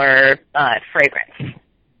dye or fragrance.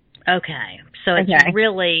 Okay. So it's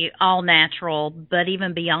really all natural, but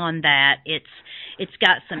even beyond that, it's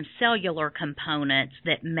got some cellular components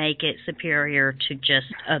that make it superior to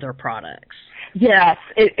just other products. Yes,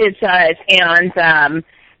 it does. And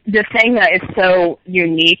the thing that is so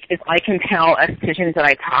unique is I can tell estheticians that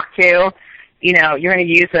I talk to, you're going to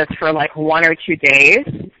use this for like 1 or 2 days,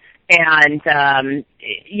 and I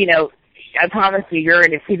promise you're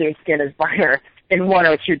going to see their skin is brighter in 1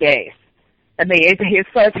 or 2 days. I mean, it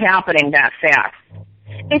starts happening that fast.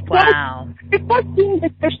 It's like being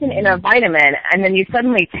deficient in a vitamin, and then you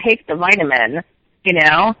suddenly take the vitamin,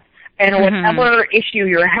 and whatever issue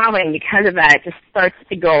you're having because of that, it just starts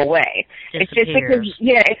to go away. It's just because,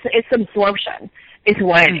 it's absorption is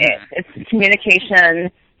what it is. It's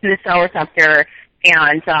communication to the cell receptor,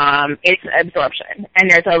 and it's absorption.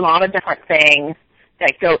 And there's a lot of different things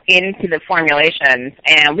that go into the formulations,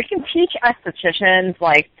 and we can teach estheticians,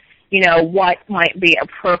 like, what might be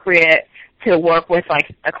appropriate to work with, like,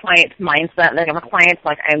 a client's mindset. Like, if a client's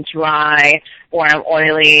like, I'm dry, or I'm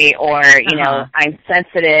oily, or, I'm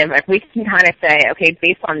sensitive, like, we can kind of say, okay,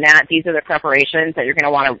 based on that, these are the preparations that you're going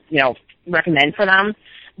to want to, recommend for them.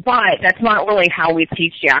 But that's not really how we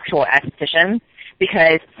teach the actual esthetician,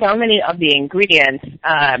 because so many of the ingredients,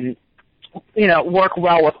 work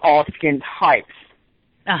well with all skin types.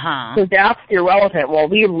 So that's irrelevant. Well,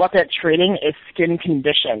 we look at treating a skin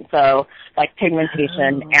condition, so like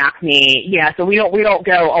pigmentation, acne. Yeah, so we don't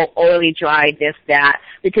go oily, dry, this, that,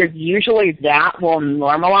 because usually that will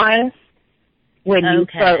normalize when you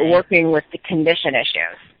start working with the condition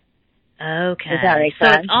issues. Okay. Does that make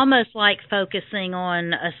sense? So it's almost like focusing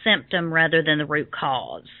on a symptom rather than the root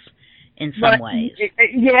cause in some ways.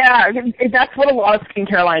 That's what a lot of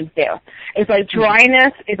skincare lines do. It's like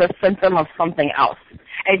dryness is a symptom of something else.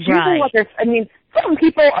 It's usually what there's, some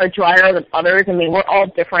people are drier than others. We're all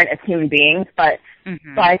different as human beings, but a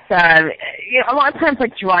lot of times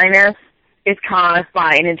like dryness is caused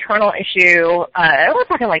by an internal issue. We're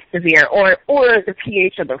talking like severe, or the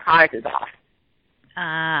pH of the product is off.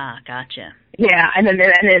 Ah, gotcha. Yeah, and then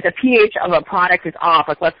the pH of a product is off.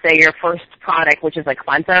 Like, let's say your first product, which is a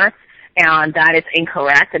cleanser, and that is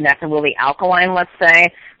incorrect, and that's a really alkaline, let's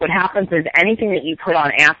say. What happens is anything that you put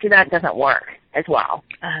on after that doesn't work as well,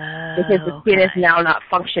 because the skin is now not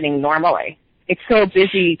functioning normally. It's so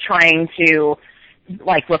busy trying to,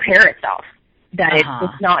 like, repair itself that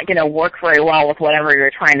it's not going to work very well with whatever you're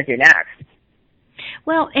trying to do next.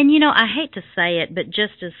 Well, and, I hate to say it, but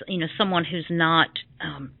just as, someone who's not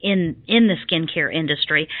in the skincare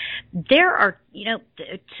industry, there are,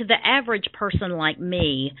 to the average person like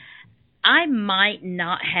me, I might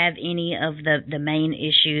not have any of the main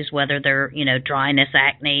issues, whether they're, dryness,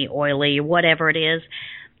 acne, oily, whatever it is.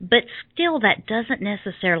 But still, that doesn't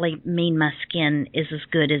necessarily mean my skin is as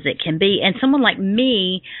good as it can be. And someone like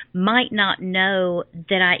me might not know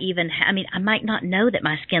that I might not know that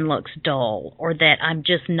my skin looks dull, or that I'm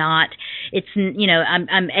just not,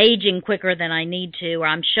 I'm aging quicker than I need to, or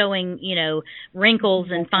I'm showing,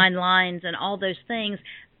 wrinkles and fine lines and all those things.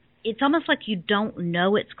 It's almost like you don't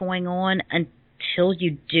know what's going on until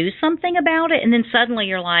you do something about it. And then suddenly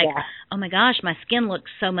you're like, oh my gosh, my skin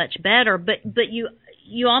looks so much better. But you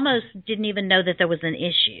almost didn't even know that there was an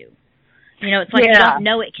issue. It's like you don't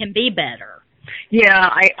know it can be better. Yeah,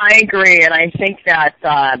 I agree. And I think that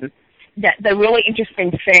that the really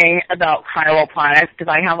interesting thing about chiral products,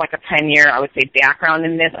 because I have like a 10-year, I would say, background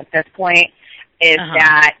in this at this point, is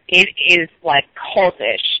that it is like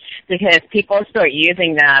cultish because people start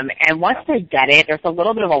using them, and once they get it, there's a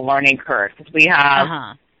little bit of a learning curve because we have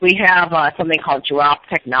something called drop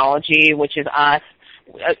technology, which is us,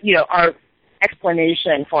 our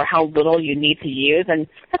explanation for how little you need to use, and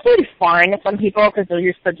that's really fun to some people because they're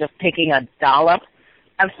used to just taking a dollop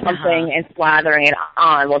of something and slathering it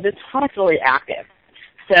on. Well, this product's really active.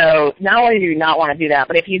 So not only do you not want to do that,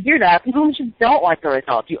 but if you do that, people just don't like the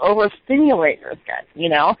results. You overstimulate your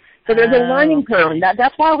skin, So there's a learning curve. And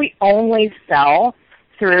that's why we only sell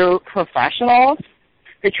through professionals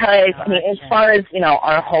because, as far as,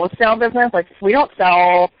 our wholesale business, like we don't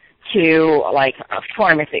sell to, like,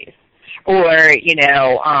 pharmacies or,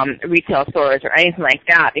 retail stores or anything like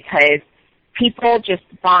that because people just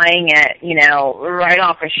buying it, right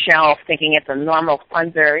off a shelf thinking it's a normal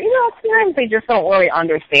cleanser, sometimes they just don't really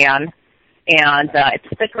understand. And it's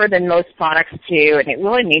thicker than most products, too, and it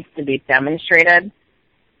really needs to be demonstrated.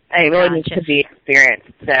 And it really needs to be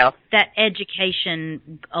experienced. So that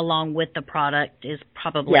education along with the product is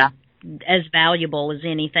probably as valuable as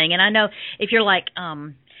anything. And I know if you're like,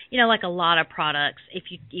 like a lot of products, if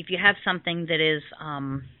you have something that is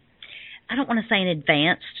I don't want to say an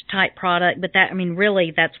advanced type product, but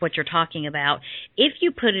really that's what you're talking about. If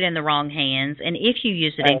you put it in the wrong hands and if you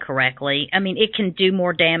use it incorrectly, it can do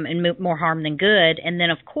more more harm than good. And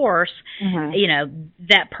then, of course,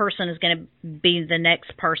 that person is going to be the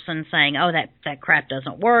next person saying, "Oh, that crap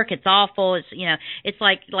doesn't work. It's awful." It's it's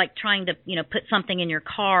like trying to put something in your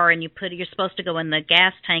car and you're supposed to go in the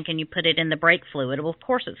gas tank and you put it in the brake fluid. Well, of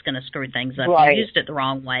course, it's going to screw things up. Right. You used it the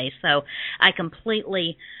wrong way. So I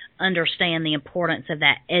completely understand the importance of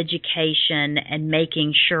that education and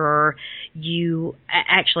making sure you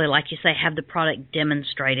actually, like you say, have the product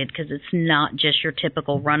demonstrated because it's not just your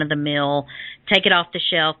typical run-of-the-mill, take it off the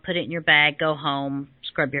shelf, put it in your bag, go home,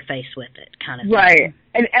 scrub your face with it kind of thing. Right.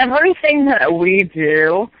 And everything that we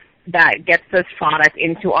do that gets this product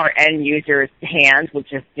into our end users' hands,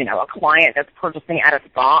 which is, a client that's purchasing at a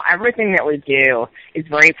spa, everything that we do is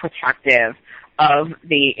very protective of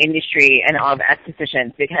the industry and of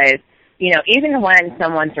estheticians because, even when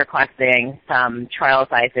someone's requesting some trial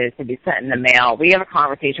sizes to be sent in the mail, we have a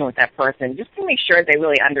conversation with that person just to make sure they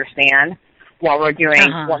really understand what we're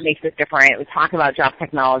doing, what makes it different. We talk about drop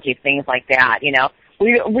technology, things like that,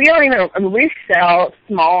 We don't even, we sell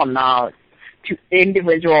small amounts to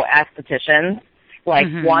individual estheticians, like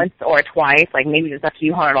once or twice, like maybe just a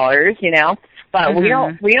few $100s, But we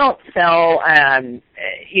don't sell,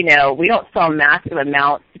 we don't sell massive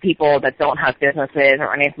amounts to people that don't have businesses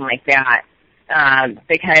or anything like that,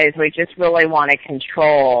 because we just really want to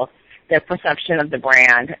control the perception of the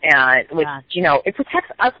brand, and which it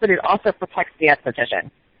protects us, but it also protects the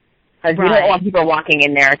esthetician, because we don't want people walking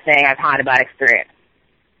in there saying I've had a bad experience.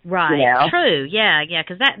 Right. True. Yeah.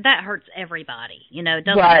 Because that hurts everybody. It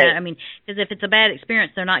doesn't matter. Because if it's a bad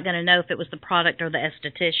experience, they're not going to know if it was the product or the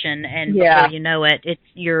esthetician, and before you know it,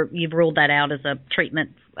 you've ruled that out as a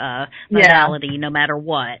treatment modality, no matter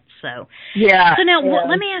what. So. Yeah. So now,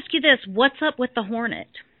 let me ask you this: what's up with the Hornet?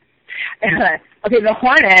 Okay, the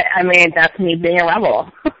Hornet, that's me being a rebel.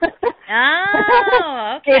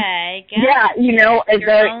 Oh, okay. It's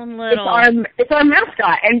our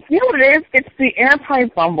mascot. And you know what it is? It's the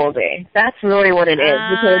anti-Bumblebee. That's really what it is.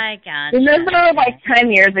 I gotcha. Remember,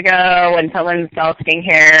 10 years ago when someone sold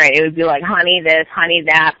skincare, it would be like honey this, honey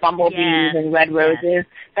that, bumblebees and red roses.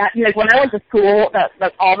 That, when I went to school, that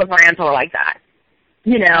all the brands were like that.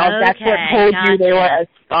 That's what told you they were a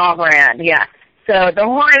spa brand. Yeah. So the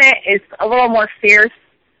Hornet is a little more fierce.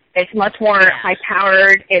 It's much more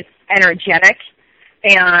high-powered. It's energetic.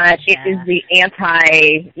 And it is the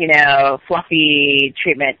fluffy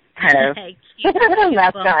treatment kind of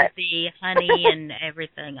mascot. The honey and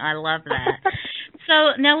everything. I love that.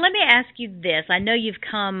 So now let me ask you this. I know you've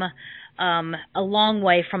come a long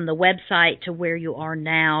way from the website to where you are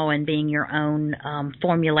now and being your own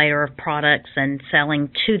formulator of products and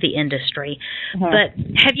selling to the industry. But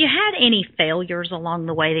have you had any failures along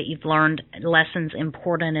the way that you've learned lessons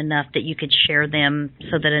important enough that you could share them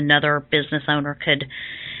so that another business owner could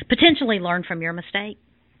potentially learn from your mistake?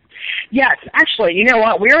 Yes, actually, you know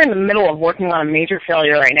what? We're in the middle of working on a major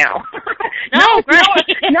failure right now. Not with the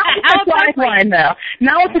product line, though.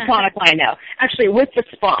 Not with the product line, though. Actually, with the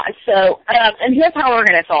spa. So, and here's how we're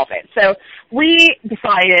going to solve it. So, we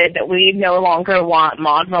decided that we no longer want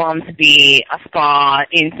Maudevillem to be a spa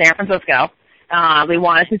in San Francisco. We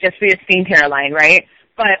wanted to just be a skincare line, right?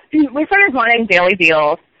 But we started running daily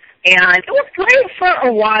deals, and it was great for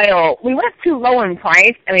a while. We went too low in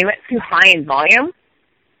price, and we went too high in volume.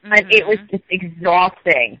 And it was just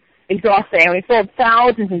exhausting. exhausting. We sold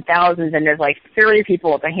thousands and thousands, and there's like 30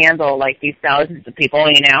 people to handle like these thousands of people,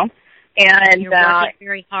 you know. And you're working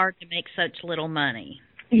very hard to make such little money.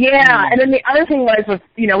 Yeah, and then the other thing was,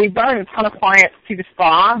 you know, we brought in a ton of clients to the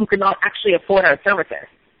spa who could not actually afford our services.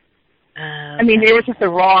 I mean, they were just the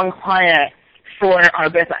wrong client for our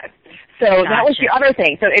business. So that was the other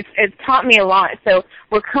thing. So it's taught me a lot. So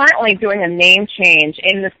we're currently doing a name change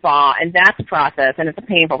in the spa, and that's a process, and it's a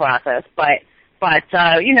painful process. But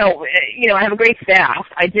you know, I have a great staff.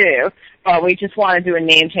 I do. But we just want to do a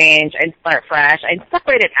name change and start fresh and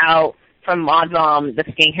separate it out from Modom, the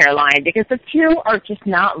skincare line, because the two are just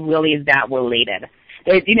not really that related.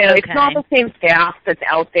 You know, It's not the same staff that's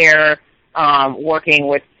out there working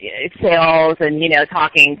with sales and, you know,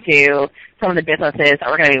 talking to some of the businesses that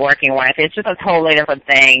we're going to be working with. It's just a totally different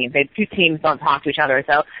thing. The two teams don't talk to each other,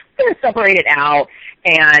 so we're going to separate it out.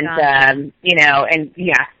 And, you know,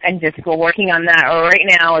 and just we're working on that right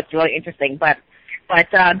now. It's really interesting. But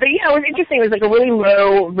yeah, it was interesting. It was like a really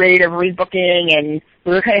low rate of rebooking, and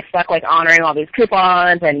we were kind of stuck like honoring all these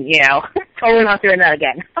coupons, and you know, totally not doing that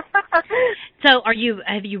again. So,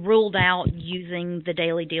 have you ruled out using the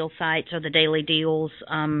daily deal sites or the daily deals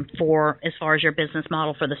for as far as your business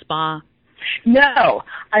model for the spa? No,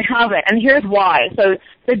 I haven't, and here's why. So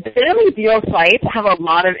the daily deal sites have a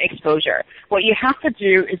lot of exposure. What you have to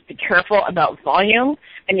do is be careful about volume,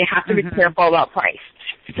 and you have to be careful about price.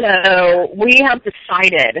 So we have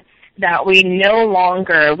decided that we no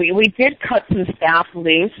longer, we did cut some staff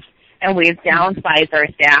loose, and we've downsized our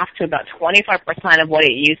staff to about 25% of what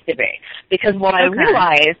it used to be. Because what I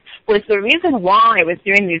realized was the reason why I was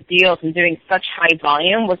doing these deals and doing such high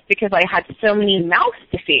volume was because I had so many mouths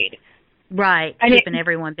to feed. Right, keeping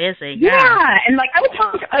everyone busy. Yeah, and like I would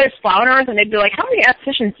talk to other spa owners, and they'd be like, "How many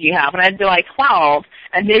estheticians do you have?" And I'd be like, 12,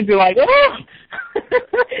 and they'd be like, "Oh."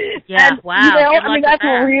 Yeah, and, wow. You know, I mean, that's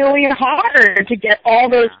really hard to get all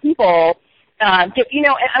those people. You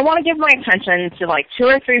know, I want to give my attention to like 2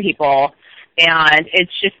 or 3 people, and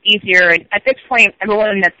it's just easier. And at this point,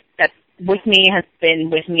 everyone that's with me has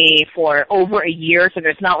been with me for over a year, so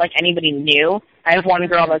there's not like anybody new. I have one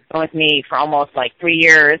girl that's been with me for almost like 3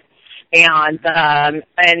 years. And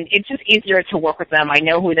it's just easier to work with them. I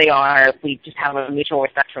know who they are. We just have a mutual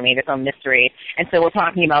respect for me. There's no mystery. And so we're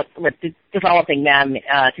talking about developing them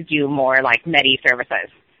to do more like Medi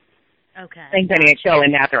services. Okay. Things that need to go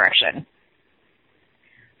in that direction.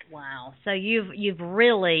 Wow. So you've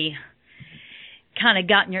really kind of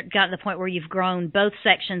gotten to the point where you've grown both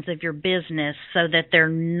sections of your business so that they're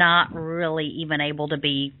not really even able to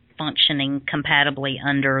be functioning compatibly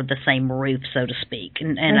under the same roof, so to speak,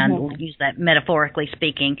 and I will use that metaphorically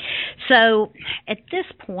speaking. So at this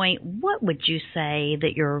point, what would you say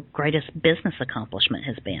that your greatest business accomplishment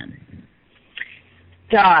has been?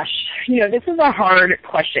 Gosh, you know, this is a hard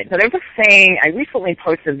question. So there's a saying, I recently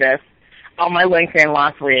posted this on my LinkedIn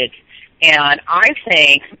last week, and I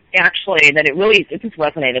think actually that it just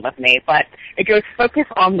resonated with me, but it goes, focus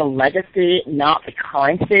on the legacy, not the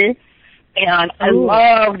currency. And I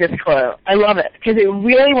love this quote. I love it because it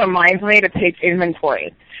really reminds me to take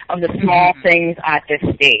inventory of the small things at this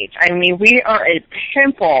stage. I mean, we are a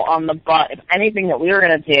pimple on the butt of anything that we were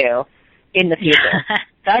going to do in the future.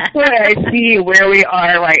 That's where I see where we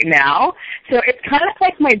are right now. So it's kind of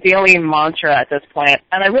like my daily mantra at this point.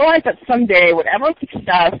 And I realize that someday, whatever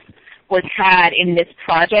success was had in this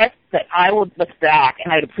project, that I will look back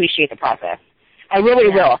and I'd appreciate the process. I really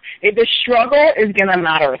will. The struggle is going to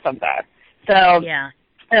matter someday. So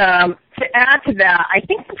to add to that, I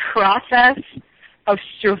think the process of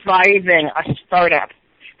surviving a startup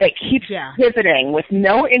that keeps pivoting with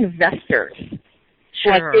no investors,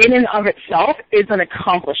 like in and of itself, is an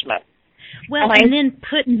accomplishment. Well, and then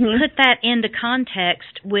put that into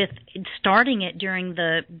context with starting it during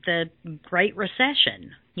the Great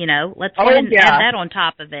Recession. You know, let's add that on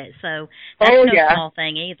top of it. So that's no small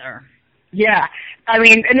thing either. Yeah. I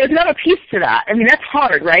mean, and there's another piece to that. I mean, that's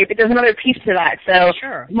hard, right? But there's another piece to that. So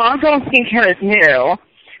Modom Skincare is new.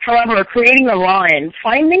 However, creating a line,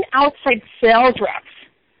 finding outside sales reps,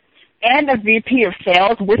 and a VP of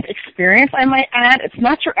sales with experience, I might add, it's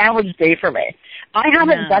not your average day for me. I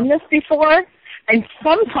haven't done this before, and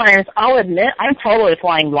sometimes I'll admit I'm totally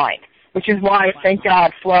flying blind, which is why, thank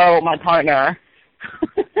God, Flo, my partner,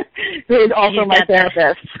 who is also my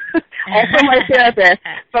therapist,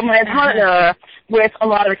 but my partner with a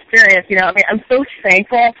lot of experience, you know, I mean, I'm so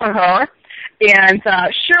thankful for her. And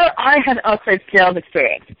sure, I have outside sales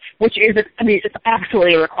experience, which is, I mean, it's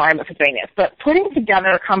absolutely a requirement for doing this. But putting together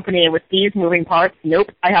a company with these moving parts,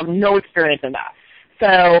 nope, I have no experience in that.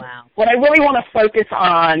 So what I really want to focus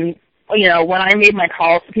on when I made my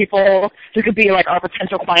calls to people who could be like our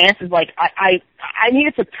potential clients, is like I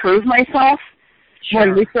needed to prove myself. Sure.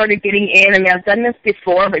 When we started getting in. I mean, I've done this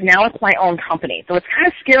before, but now it's my own company. So it's kind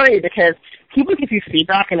of scary because people give you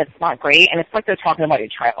feedback and it's not great, and it's like they're talking about your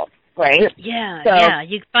child, right? Yeah, so, yeah.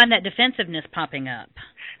 You find that defensiveness popping up.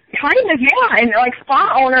 Kind of, yeah. And like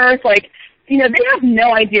spa owners, like, they have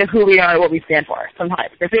no idea who we are or what we stand for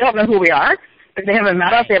sometimes. If they don't know who we are, if they haven't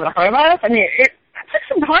met us, they haven't heard of us. I mean, it took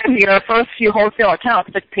some time to get our first few wholesale accounts.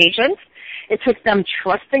 It took patience. It took them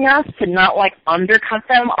trusting us to not, like, undercut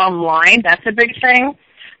them online. That's a big thing.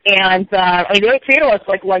 And they would say to us,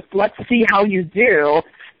 like, let's see how you do,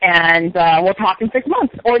 and we'll talk in 6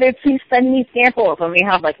 months. Or they'd send me samples when we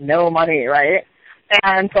have, like, no money, right?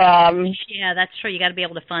 And yeah, that's true. You got to be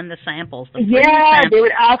able to fund the samples. Samples. They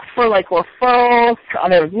would ask for, like, referrals to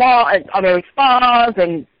other spas,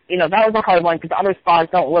 and that was a hard one because other spas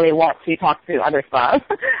don't really want to talk to other spas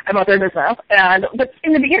about their business. But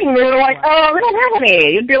in the beginning, we were like, oh, we don't have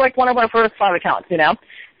any. You'd be like one of our first 5 accounts,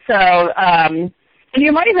 So, and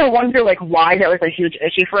you might even wonder, like, why that was a huge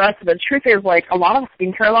issue for us. But the truth is, like, a lot of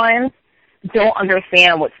skincare lines don't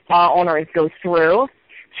understand what spa owners go through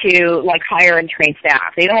to, like, hire and train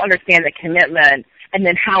staff. They don't understand the commitment and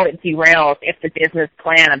then how it derails if the business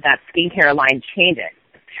plan of that skincare line changes.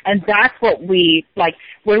 And that's what we, like,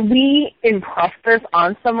 when we impress this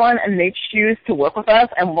on someone and they choose to work with us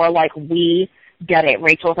and we're like, we get it.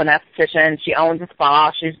 Rachel's an esthetician. She owns a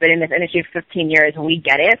spa. She's been in this industry for 15 years, and we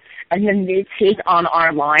get it. And then they take on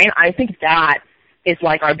our line. I think that is,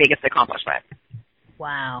 like, our biggest accomplishment.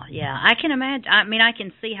 Wow. Yeah. I can imagine. I mean, I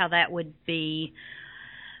can see how that would be,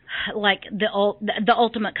 like, the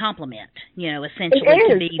ultimate compliment, essentially,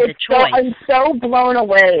 to be the choice. I'm so blown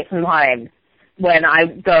away sometimes when I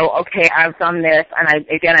go, okay, I've done this, and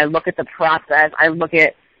I look at the process. I look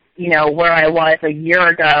at, where I was a year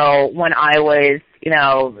ago when I was,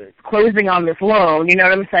 closing on this loan, you know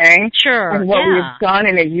what I'm saying? Sure, and what we've done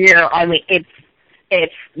in a year, I mean,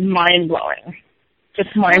 it's mind-blowing.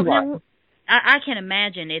 Just mind-blowing. Well, I can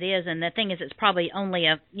imagine it is, and the thing is, it's probably only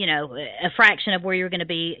a fraction of where you're going to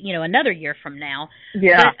be, another year from now.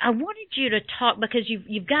 Yeah. But I wanted you to talk, because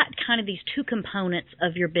you've got kind of these two components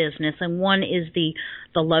of your business, and one is the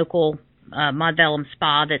local Mod Vellum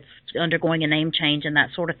spa that's undergoing a name change and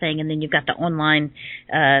that sort of thing, and then you've got the online,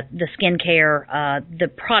 the skincare, the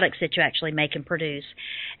products that you actually make and produce.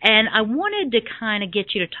 And I wanted to kind of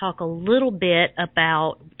get you to talk a little bit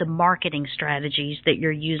about the marketing strategies that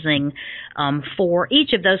you're using for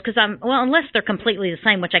each of those, because unless they're completely the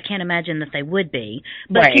same, which I can't imagine that they would be.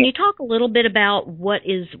 But right. Can you talk a little bit about what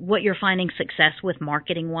you're finding success with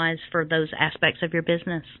marketing-wise for those aspects of your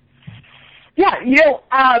business? Yeah,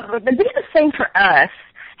 the biggest thing for us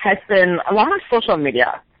has been a lot of social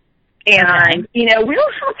media. And, we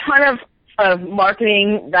don't have a ton of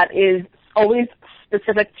marketing that is always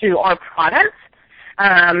specific to our products,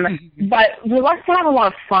 but we like to have a lot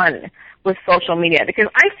of fun with social media, because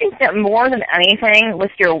I think that more than anything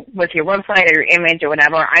with your website or your image or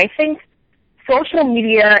whatever, I think social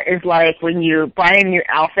media is like when you buy a new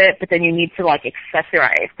outfit, but then you need to, like,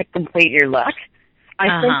 accessorize to complete your look.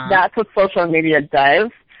 I think that's what social media does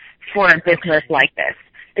for a business like this.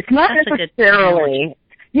 It's not necessarily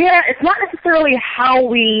how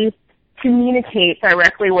we communicate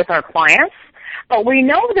directly with our clients, but we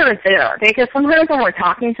know they're there, because sometimes when we're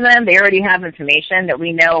talking to them, they already have information that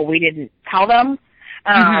we know we didn't tell them,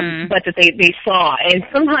 but that they saw. And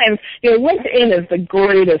sometimes, LinkedIn is the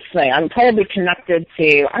greatest thing. I'm totally connected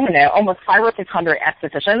to, almost 500 or 600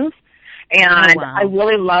 estheticians. And I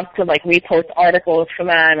really love to, like, repost articles for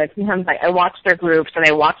them, and sometimes I watch their groups and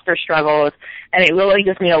I watch their struggles, and it really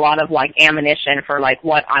gives me a lot of, like, ammunition for, like,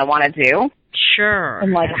 what I want to do. Sure.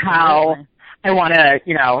 And, like, how I want to,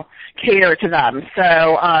 cater to them.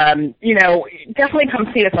 So, definitely come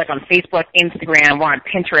see us, like, on Facebook, Instagram, we're on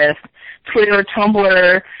Pinterest, Twitter,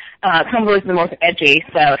 Tumblr. Tumblr is the most edgy,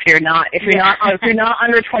 so if you're not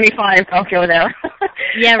under 25, don't go there.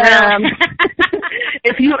 Yeah, really.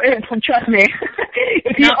 Trust me,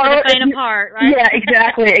 if you not for the faint of heart, right? Yeah,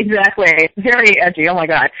 exactly. Very edgy. Oh my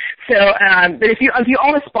God. So, but if you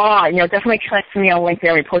own a spa, definitely connect to me on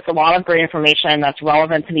LinkedIn. We post a lot of great information that's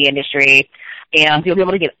relevant to the industry, and you'll be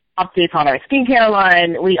able to get updates on our skincare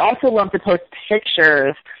line. We also love to post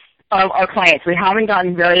pictures of our clients. We haven't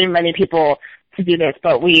gotten very many people to do this,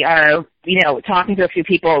 but we are, talking to a few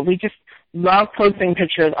people. We just love posting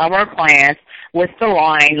pictures of our clients with the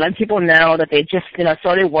line, let people know that they just,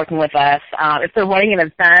 started working with us. If they're running an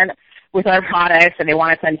event, with our products and they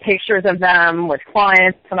want to send pictures of them with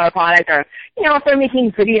clients on our product, or, if they're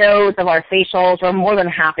making videos of our facials, we're more than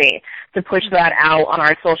happy to push that out on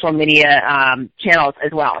our social media channels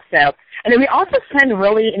as well. So, and then we also send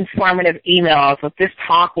really informative emails. With this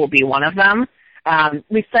talk will be one of them.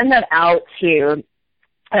 We send that out to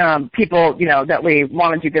people, that we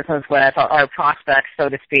want to do business with, our prospects, so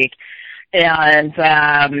to speak. And,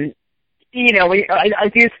 I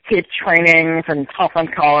do tape trainings and telephone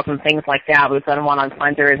calls and things like that. We've done one on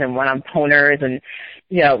hunters and one on toners. And,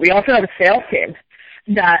 we also have a sales team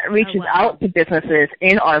that reaches out to businesses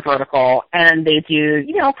in our vertical, and they do,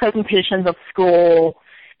 presentations of school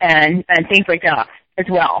and things like that as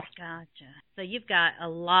well. Gotcha. So you've got a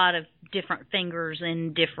lot of different fingers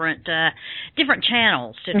in different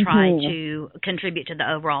channels to try to contribute to the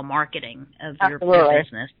overall marketing of your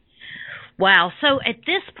business. Wow. So at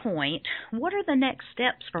this point, what are the next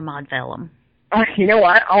steps for Mod Vellum? You know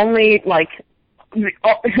what? Only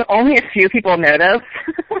a few people notice.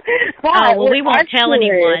 We won't tell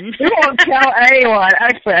anyone. We won't tell anyone.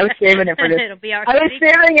 Actually, I was saving it for this. I was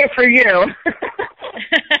saving it for you.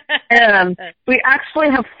 We actually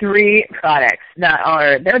have 3 products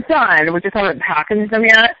they're done. We just haven't packaged them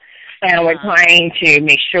yet, and we're trying to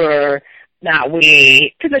make sure that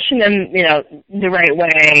we position them, the right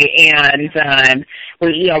way, and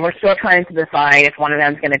we're still trying to decide if one of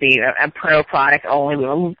them is going to be a pro product only. We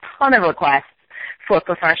have a ton of requests for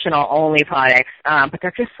professional only products, but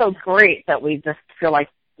they're just so great that we just feel like,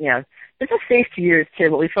 this is safe to use too,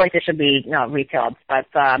 but we feel like they should be retailed. But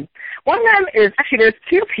one of them is, actually there's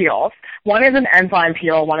 2 peels. One is an enzyme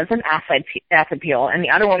peel, one is an acid peel, and the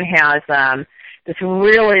other one has this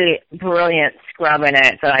really brilliant scrub in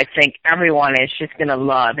it that I think everyone is just going to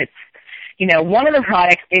love. It's, one of the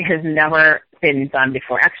products, it has never been done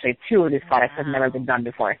before. Actually, 2 of these products have never been done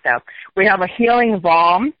before. So we have a healing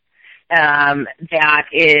balm that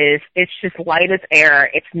is, it's just light as air.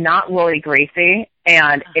 It's not really greasy,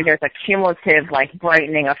 and there's a cumulative,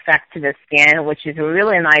 brightening effect to the skin, which is a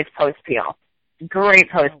really nice post-peel. Great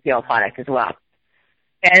post-peel product as well.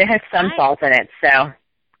 And it has some salt in it, so.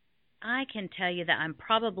 I can tell you that I'm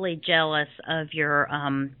probably jealous of your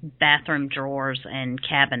bathroom drawers and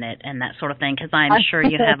cabinet and that sort of thing, because I'm sure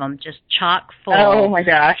you have them just chock full. Oh my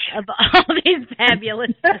gosh! Of all these fabulous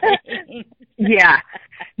things. Yeah,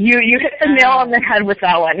 you hit the nail on the head with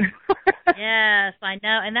that one. Yes, I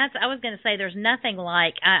know, and I was going to say, there's nothing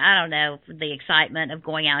like I don't know, the excitement of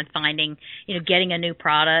going out and finding, getting a new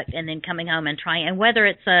product and then coming home and trying, and whether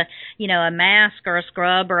it's a mask or a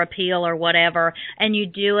scrub or a peel or whatever, and you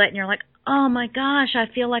do it and you're like, oh my gosh, I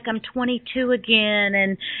feel like I'm 22 again,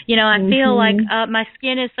 and I feel like my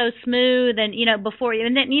skin is so smooth, and before you,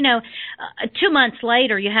 and then 2 months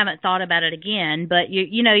later you haven't thought about it again, but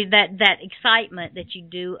that excitement that you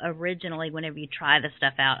do originally whenever you try the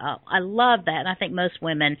stuff out. Oh, I love that, and I think most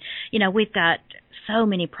women, we've got so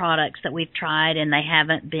many products that we've tried and they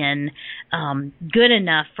haven't been good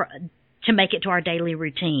enough to make it to our daily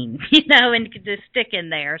routine, and to stick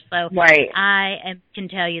in there. So right. I can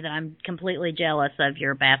tell you that I'm completely jealous of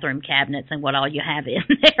your bathroom cabinets and what all you have in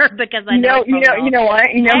there, because I know. You know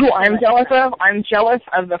what? You know who I'm jealous of? I'm jealous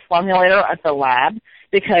of the formulator at the lab,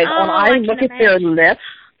 because when I look at their list,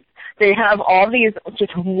 they have all these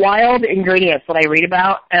just wild ingredients that I read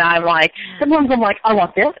about, and I'm like, sometimes I'm like, I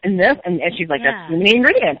want this and this, and she's like, that's too many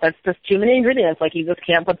ingredients. That's just too many ingredients. Like, you just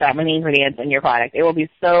can't put that many ingredients in your product. It will be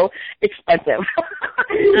so expensive.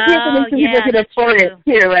 People can afford it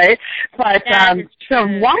too, right? But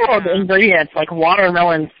some wild ingredients like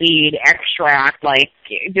watermelon seed extract,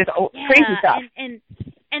 just crazy stuff.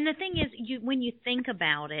 And the thing is, when you think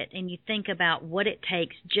about it and you think about what it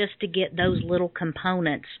takes just to get those little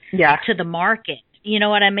components to the market, you know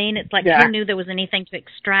what I mean? It's like, who knew there was anything to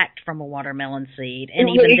extract from a watermelon seed? And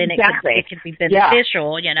even then it could be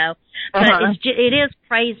beneficial, But it is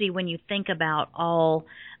crazy when you think about all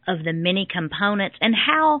of the many components and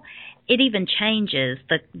how it even changes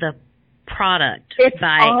the product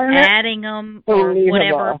by adding them or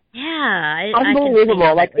whatever. Yeah.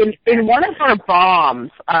 Unbelievable. In one of our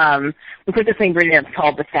bombs, we put this ingredient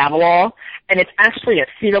called the Savolol, and it's actually a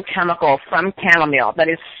phytochemical from chamomile that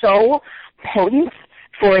is so potent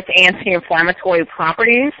for its anti-inflammatory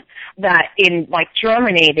properties that in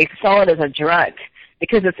Germany they sell it as a drug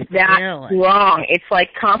because it's that strong. It's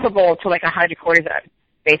comparable to a hydrocortisone,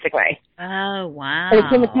 basically. Oh, wow.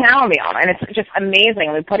 It's in the chamomile, and it's just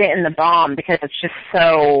amazing. We put it in the balm because it's just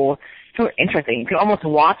so, so interesting. You can almost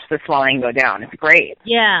watch the swelling go down. It's great.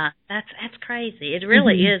 Yeah, that's crazy. It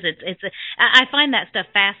really is. I find that stuff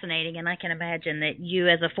fascinating, and I can imagine that you,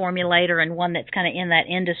 as a formulator and one that's kind of in that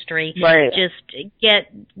industry, just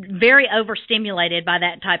get very overstimulated by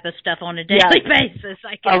that type of stuff on a daily basis.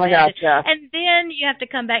 I can imagine. Gosh, yeah. And then you have to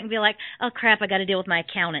come back and be like, oh crap, I got to deal with my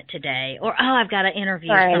accountant today, or oh, I've got to interview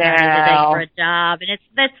somebody today for a job, and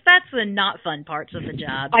that's the not fun parts of the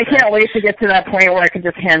job. I can't wait to get to that point where I can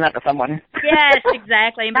just hand that to someone. Yes,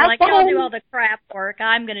 exactly. And be like, I'll do all the crap work.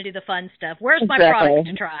 I'm going to do the fun stuff. Where's my product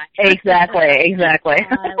to try? Exactly. I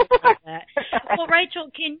love that. Well, Rachel,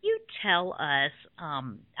 can you tell us,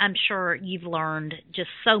 I'm sure you've learned just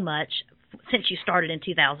so much since you started in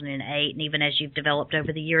 2008 and even as you've developed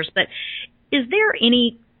over the years, but is there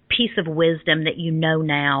any piece of wisdom that you know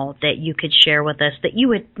now that you could share with us that you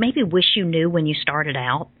would maybe wish you knew when you started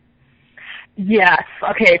out? Yes.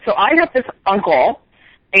 Okay, so I have this uncle,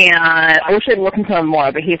 and I wish I'd looked into him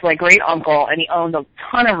more, but he's my great uncle, and he owns a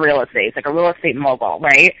ton of real estate. He's like a real estate mogul,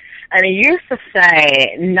 right? And he used to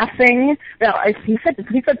say nothing. Well, he said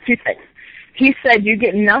two things. He said you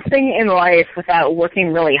get nothing in life without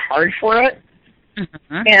working really hard for it.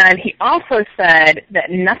 Mm-hmm. And he also said that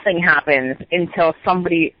nothing happens until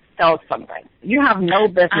somebody sells something. You have no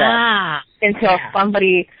business until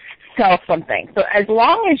somebody sells something. So as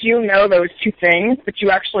long as you know those two things, but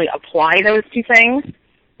you actually apply those two things,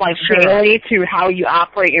 like daily to how you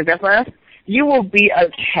operate your business, you will be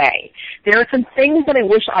okay. There are some things that I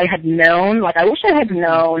wish I had known. Like I wish I had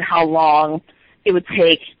known how long it would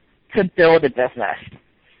take to build a business.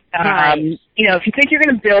 You know, if you think you're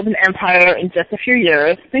going to build an empire in just a few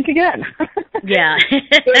years, think again. Yeah.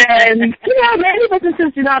 And, you know, many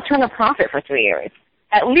businesses do not turn a profit for 3 years,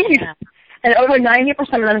 at least. Yeah. And over 90%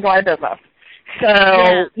 of them go out of business.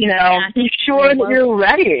 So, you know, be sure that you're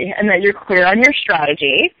ready and that you're clear on your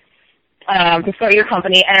strategy to start your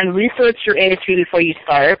company, and research your industry before you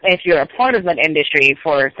start. And if you're a part of that industry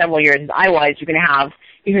for several years, as I was, you're going to have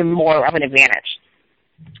even more of an advantage.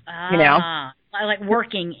 You know? Like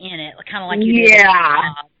working in it, kind of like you did.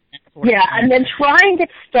 Yeah, and then try and get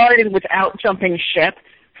started without jumping ship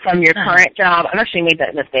from your current job. I've actually made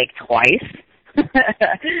that mistake twice. You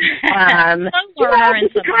know,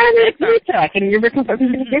 just to kind of recheck, and your business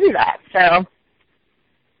doesn't give you that. So.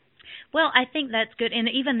 Well, I think that's good, and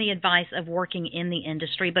even the advice of working in the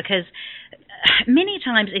industry, because many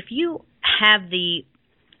times if you have the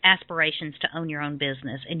aspirations to own your own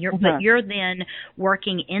business, and but you're then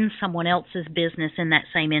working in someone else's business in that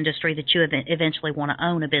same industry that you eventually want to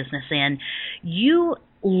own a business in, you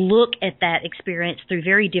look at that experience through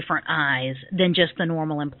very different eyes than just the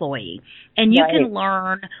normal employee. And you can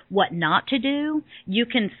learn what not to do. You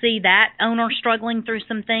can see that owner struggling through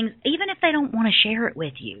some things, even if they don't want to share it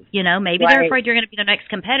with you. You know, maybe they're afraid you're going to be their next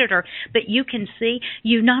competitor, but you can see,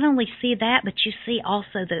 you not only see that, but you see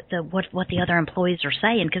also what the other employees are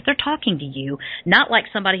saying, because they're talking to you, not like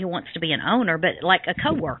somebody who wants to be an owner, but like a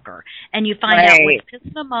coworker. And you find out what's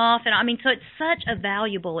pissing them off. And I mean, so it's such a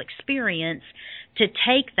valuable experience to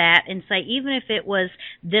take that and say, even if it was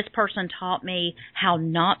this person taught me how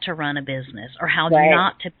not to run a business or how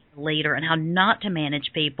not to be a leader and how not to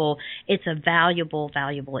manage people, it's a valuable,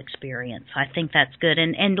 valuable experience. I think that's good.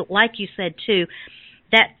 And like you said, too,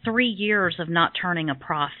 that 3 years of not turning a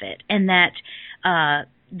profit and that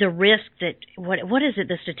the risk that, what is it,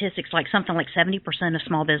 the statistics, like something like 70% of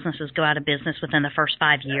small businesses go out of business within the first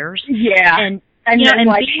 5 years. Yeah. And you know, then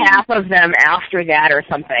like half of them after that or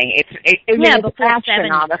something. It's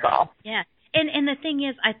astronomical. Yeah. And the thing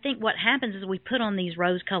is, I think what happens is we put on these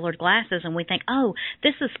rose-colored glasses and we think, oh,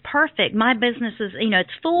 this is perfect. My business is, you know,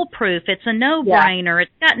 it's foolproof. It's a no-brainer.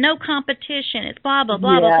 It's got no competition. It's blah, blah,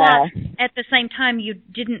 blah, blah, blah. At the same time, you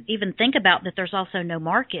didn't even think about that there's also no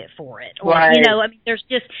market for it. Or, you know, I mean,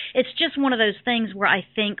 it's just one of those things where I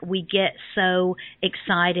think we get so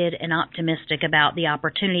excited and optimistic about the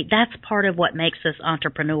opportunity. That's part of what makes us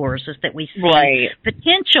entrepreneurs, is that we see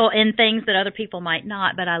potential in things that other people might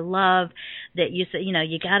not. But I love that you say, you know,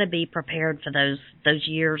 you got to be prepared for those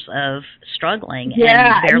years of struggling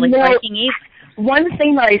and barely breaking even. One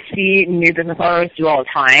thing that I see new business owners do all the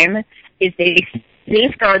time is they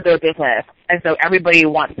safeguard their business as though everybody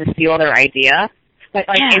wants to steal their idea. Like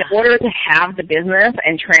in order to have the business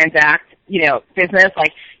and transact, you know, business,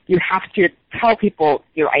 like you have to tell people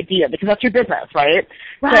your idea because that's your business, right?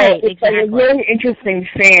 Right, so it's like a really interesting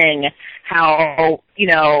thing how, you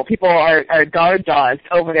know, people are guard dogs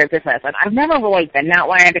over their business. And I've never really been that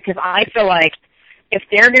way because I feel like if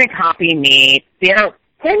they're going to copy me, they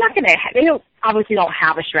obviously don't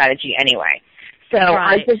have a strategy anyway. So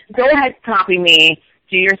I just go ahead and copy me,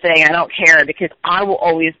 do your thing. I don't care because I will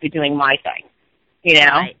always be doing my thing. You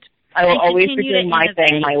know, right. I will always be doing my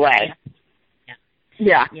thing my way.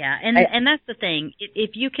 Yeah. Yeah, and that's the thing.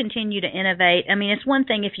 If you continue to innovate, I mean, it's one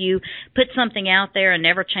thing if you put something out there and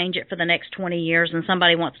never change it for the next 20 years and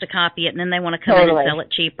somebody wants to copy it and then they want to come in and sell it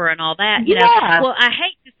cheaper and all that. You know, well, I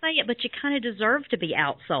hate to say it, but you kind of deserve to be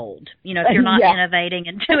outsold, you know, if you're not innovating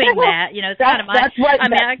and doing that. You know, it's kind of my,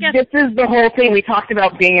 I guess this is the whole thing. We talked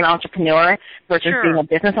about being an entrepreneur versus being a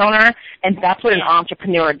business owner, and that's what an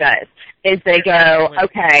entrepreneur does. Is they go,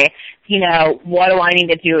 okay, you know, what do I need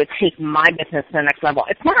to do to take my business to the next level?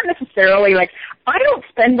 It's not necessarily like, I don't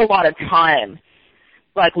spend a lot of time,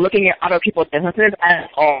 like, looking at other people's businesses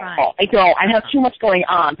at all. Right. I don't. I have too much going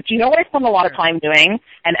on. But you know what I spend a lot of time doing,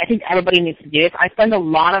 and I think everybody needs to do this? I spend a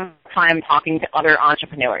lot of time talking to other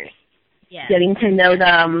entrepreneurs, getting to know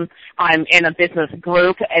them. I'm in a business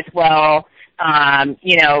group as well.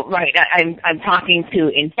 You know, I'm talking to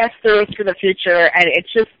investors for the future, and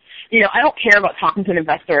it's just, you know, I don't care about talking to an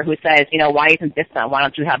investor who says, you know, why isn't this done? Why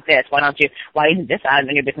don't you have this? Why isn't this added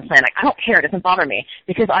in your business plan? Like, I don't care. It doesn't bother me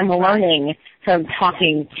because I'm learning from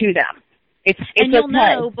talking to them. And you'll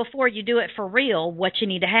know before you do it for real what you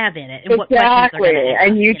need to have in it and what questions are going to ask,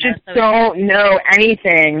 and you just don't know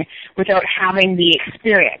anything without having the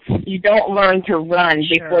experience. You don't learn to run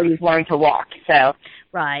before you've learned to walk. So.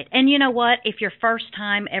 Right. And you know what? If your first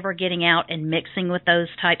time ever getting out and mixing with those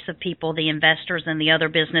types of people, the investors and the other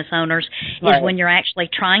business owners, is when you're actually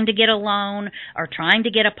trying to get a loan or trying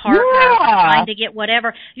to get a partner or trying to get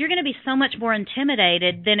whatever, you're going to be so much more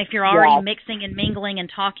intimidated than if you're already mixing and mingling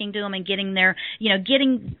and talking to them and getting their, you know,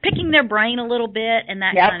 picking their brain a little bit and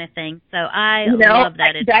that kind of thing. So I love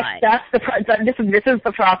that advice. This is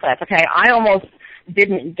the process, okay? I almost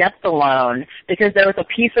didn't get the loan because there was a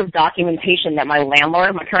piece of documentation that my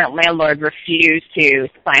current landlord, refused to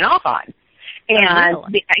sign off on.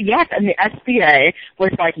 And the SBA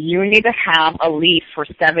was like, you need to have a lease for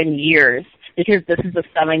 7 years because this is a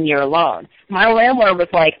 7-year loan. My landlord was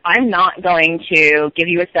like, I'm not going to give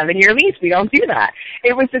you a 7-year lease. We don't do that.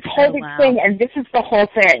 It was this whole big thing, and this is the whole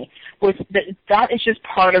thing. That is just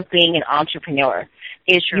part of being an entrepreneur.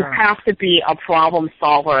 You have to be a problem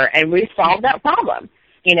solver, and we solved that problem.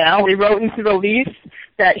 You know, we wrote into the lease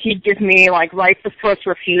that he'd give me, like, right of first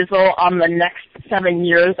refusal on the next 7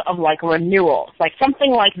 years of, like, renewals, like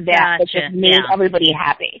something like that that just made everybody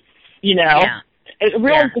happy, you know? Yeah.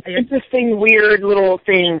 Interesting, weird little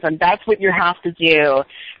things, and that's what you have to do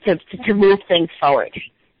to move things forward.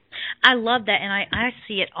 I love that, and I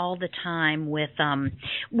see it all the time with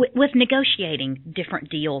negotiating different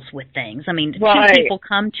deals with things. I mean, two people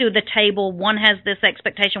come to the table, one has this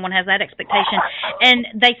expectation, one has that expectation, and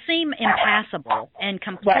they seem impassable and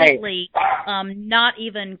completely not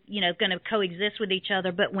even, you know, going to coexist with each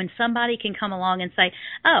other. But when somebody can come along and say,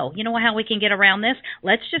 oh, you know how we can get around this?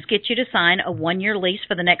 Let's just get you to sign a 1-year lease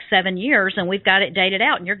for the next 7 years, and we've got it dated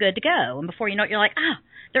out, and you're good to go. And before you know it, you're like,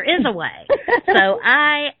 there is a way. So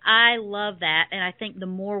I love that, and I think the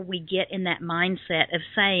more we get in that mindset of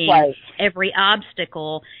saying every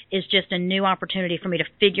obstacle is just a new opportunity for me to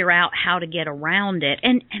figure out how to get around it.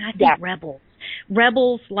 And I think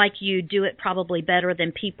rebels like you do it probably better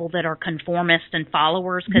than people that are conformists and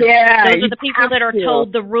followers, because those are the people that are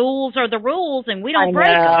told the rules are the rules and we don't break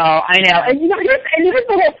them. I know. And, you know, here's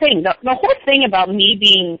the whole thing. The whole thing about me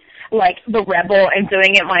being like the rebel and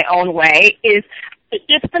doing it my own way is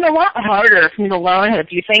it's been a lot harder for me to learn how to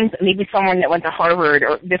do things that maybe someone that went to Harvard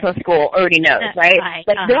or business school already knows, right?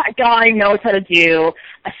 Like that guy knows how to do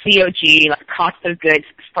a COG, like a cost of goods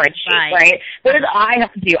spreadsheet, right? What did I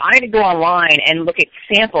have to do? I had to go online and look at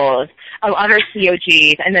samples of other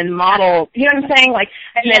COGs and then model, you know what I'm saying? Like,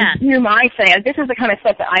 and then do my thing. This is the kind of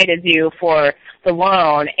stuff that I had to do for the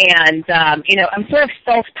loan. And, you know, I'm sort of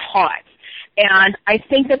self-taught. And I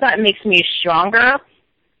think that makes me stronger.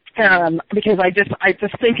 Because I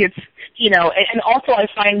just think it's, you know, and also I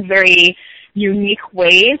find very unique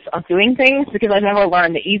ways of doing things because I've never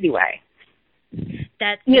learned the easy way. So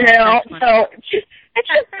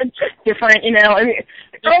it's just different, you know. I mean,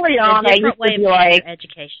 early on I used to be like,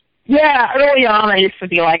 education. Early on I used to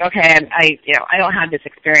be like, okay, I don't have this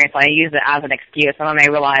experience. I use it as an excuse, and then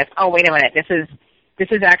I realized, oh, wait a minute, this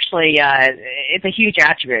is actually it's a huge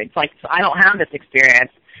attribute. It's like, I don't have this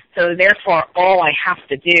experience. So therefore, all I have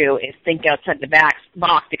to do is think outside the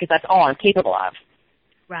box because that's all I'm capable of.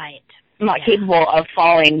 Right. I'm not capable of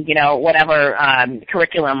following, you know, whatever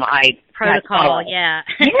curriculum I protocol, yeah.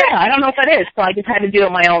 Yeah, I don't know if it is, so I just had to do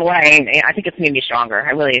it my own way, and I think it's made me stronger.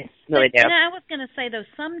 I really do. And I was going to say, though,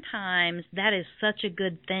 sometimes that is such a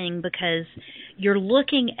good thing because you're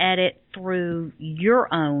looking at it through your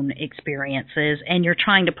own experiences and you're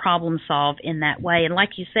trying to problem solve in that way. And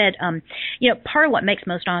like you said, part of what makes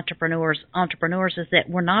most entrepreneurs is that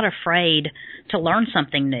we're not afraid to learn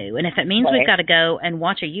something new. And if it means we've got to go and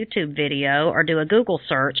watch a YouTube video or do a Google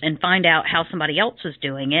search and find out how somebody else is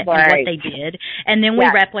doing it and what they did, and then we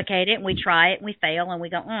replicate it and we try it and we fail and we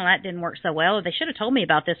go, that didn't work so well, or they should have told me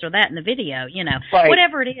about this or that in the video,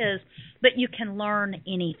 whatever it is. But you can learn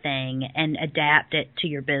anything and adapt it to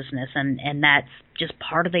your business, and that's just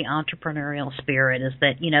part of the entrepreneurial spirit is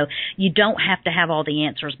that, you don't have to have all the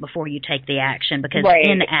answers before you take the action, because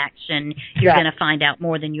in action you're going to find out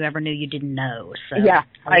more than you ever knew you didn't know. So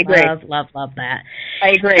I agree. Love that. I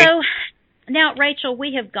agree. So now, Rachel,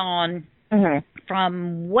 we have gone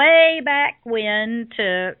from way back when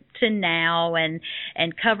to now and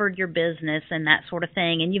covered your business and that sort of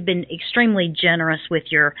thing, and you've been extremely generous with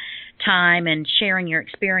your time and sharing your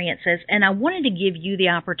experiences, and I wanted to give you the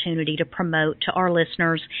opportunity to promote to our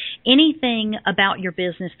listeners anything about your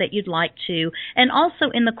business that you'd like to, and also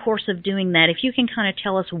in the course of doing that, if you can kind of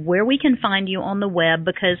tell us where we can find you on the web,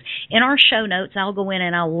 because in our show notes I'll go in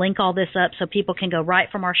and I'll link all this up so people can go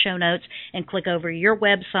right from our show notes and click over your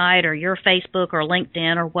website or your Facebook or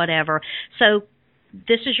LinkedIn or whatever. So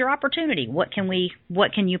this is your opportunity. What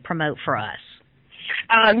can you promote for us?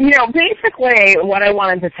 Basically what I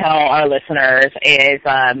wanted to tell our listeners is,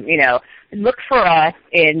 look for us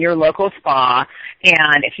in your local spa,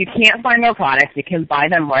 and if you can't find our products, you can buy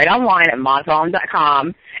them right online at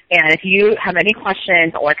modzalem.com. And if you have any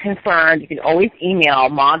questions or concerns, you can always email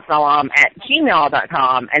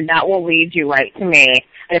modzalem@gmail.com, and that will lead you right to me.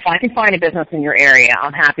 And if I can find a business in your area,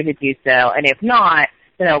 I'm happy to do so. And if not,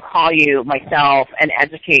 then I'll call you myself and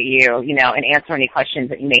educate you, and answer any questions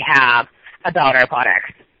that you may have about our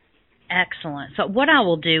products. Excellent. So what I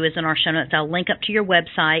will do is in our show notes, I'll link up to your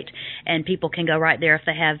website, and people can go right there if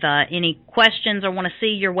they have any questions or want to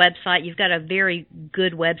see your website. You've got a very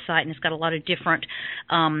good website, and it's got a lot of different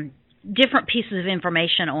pieces of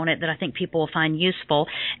information on it that I think people will find useful.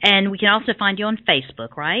 And we can also find you on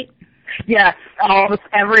Facebook, right? Yeah,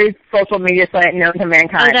 every social media site known to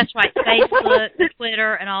mankind. Oh, that's right. Facebook,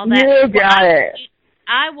 Twitter, and all that. You got it.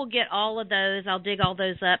 I will get all of those. I'll dig all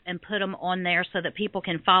those up and put them on there so that people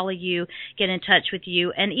can follow you, get in touch with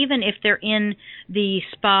you, and even if they're in the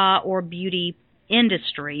spa or beauty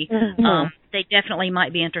industry, they definitely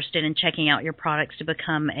might be interested in checking out your products to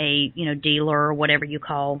become a dealer or whatever you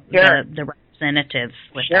call the representatives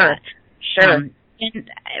with that. Sure.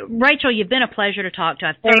 And Rachel, you've been a pleasure to talk to.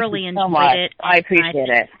 I've thoroughly enjoyed it. I appreciate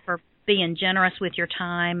it. For being generous with your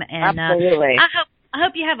time. And absolutely. I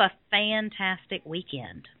hope you have a fantastic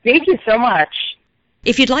weekend. Thank you so much.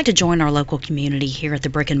 If you'd like to join our local community here at the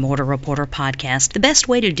Brick and Mortar Reporter podcast, the best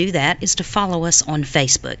way to do that is to follow us on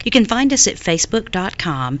Facebook. You can find us at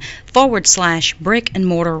facebook.com/Brick and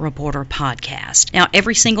Mortar Reporter podcast. Now,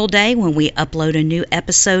 every single day when we upload a new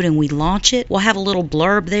episode and we launch it, we'll have a little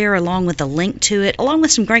blurb there along with a link to it, along with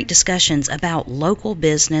some great discussions about local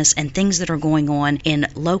business and things that are going on in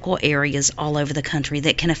local areas all over the country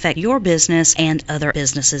that can affect your business and other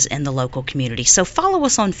businesses in the local community. So follow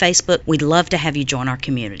us on Facebook. We'd love to have you join our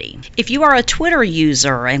community. If you are a Twitter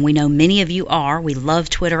user, and we know many of you are, we love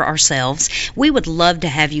Twitter ourselves, we would love to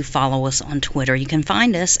have you follow us on Twitter. You can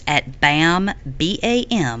find us at BAM,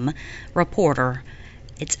 B-A-M, Reporter.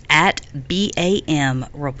 It's at BAM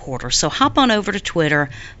Reporter. So hop on over to Twitter,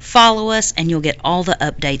 follow us, and you'll get all the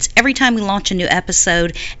updates every time we launch a new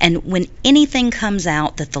episode. And when anything comes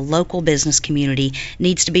out that the local business community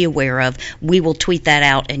needs to be aware of, we will tweet that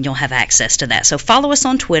out and you'll have access to that. So follow us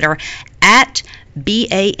on Twitter at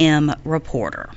BAM Reporter.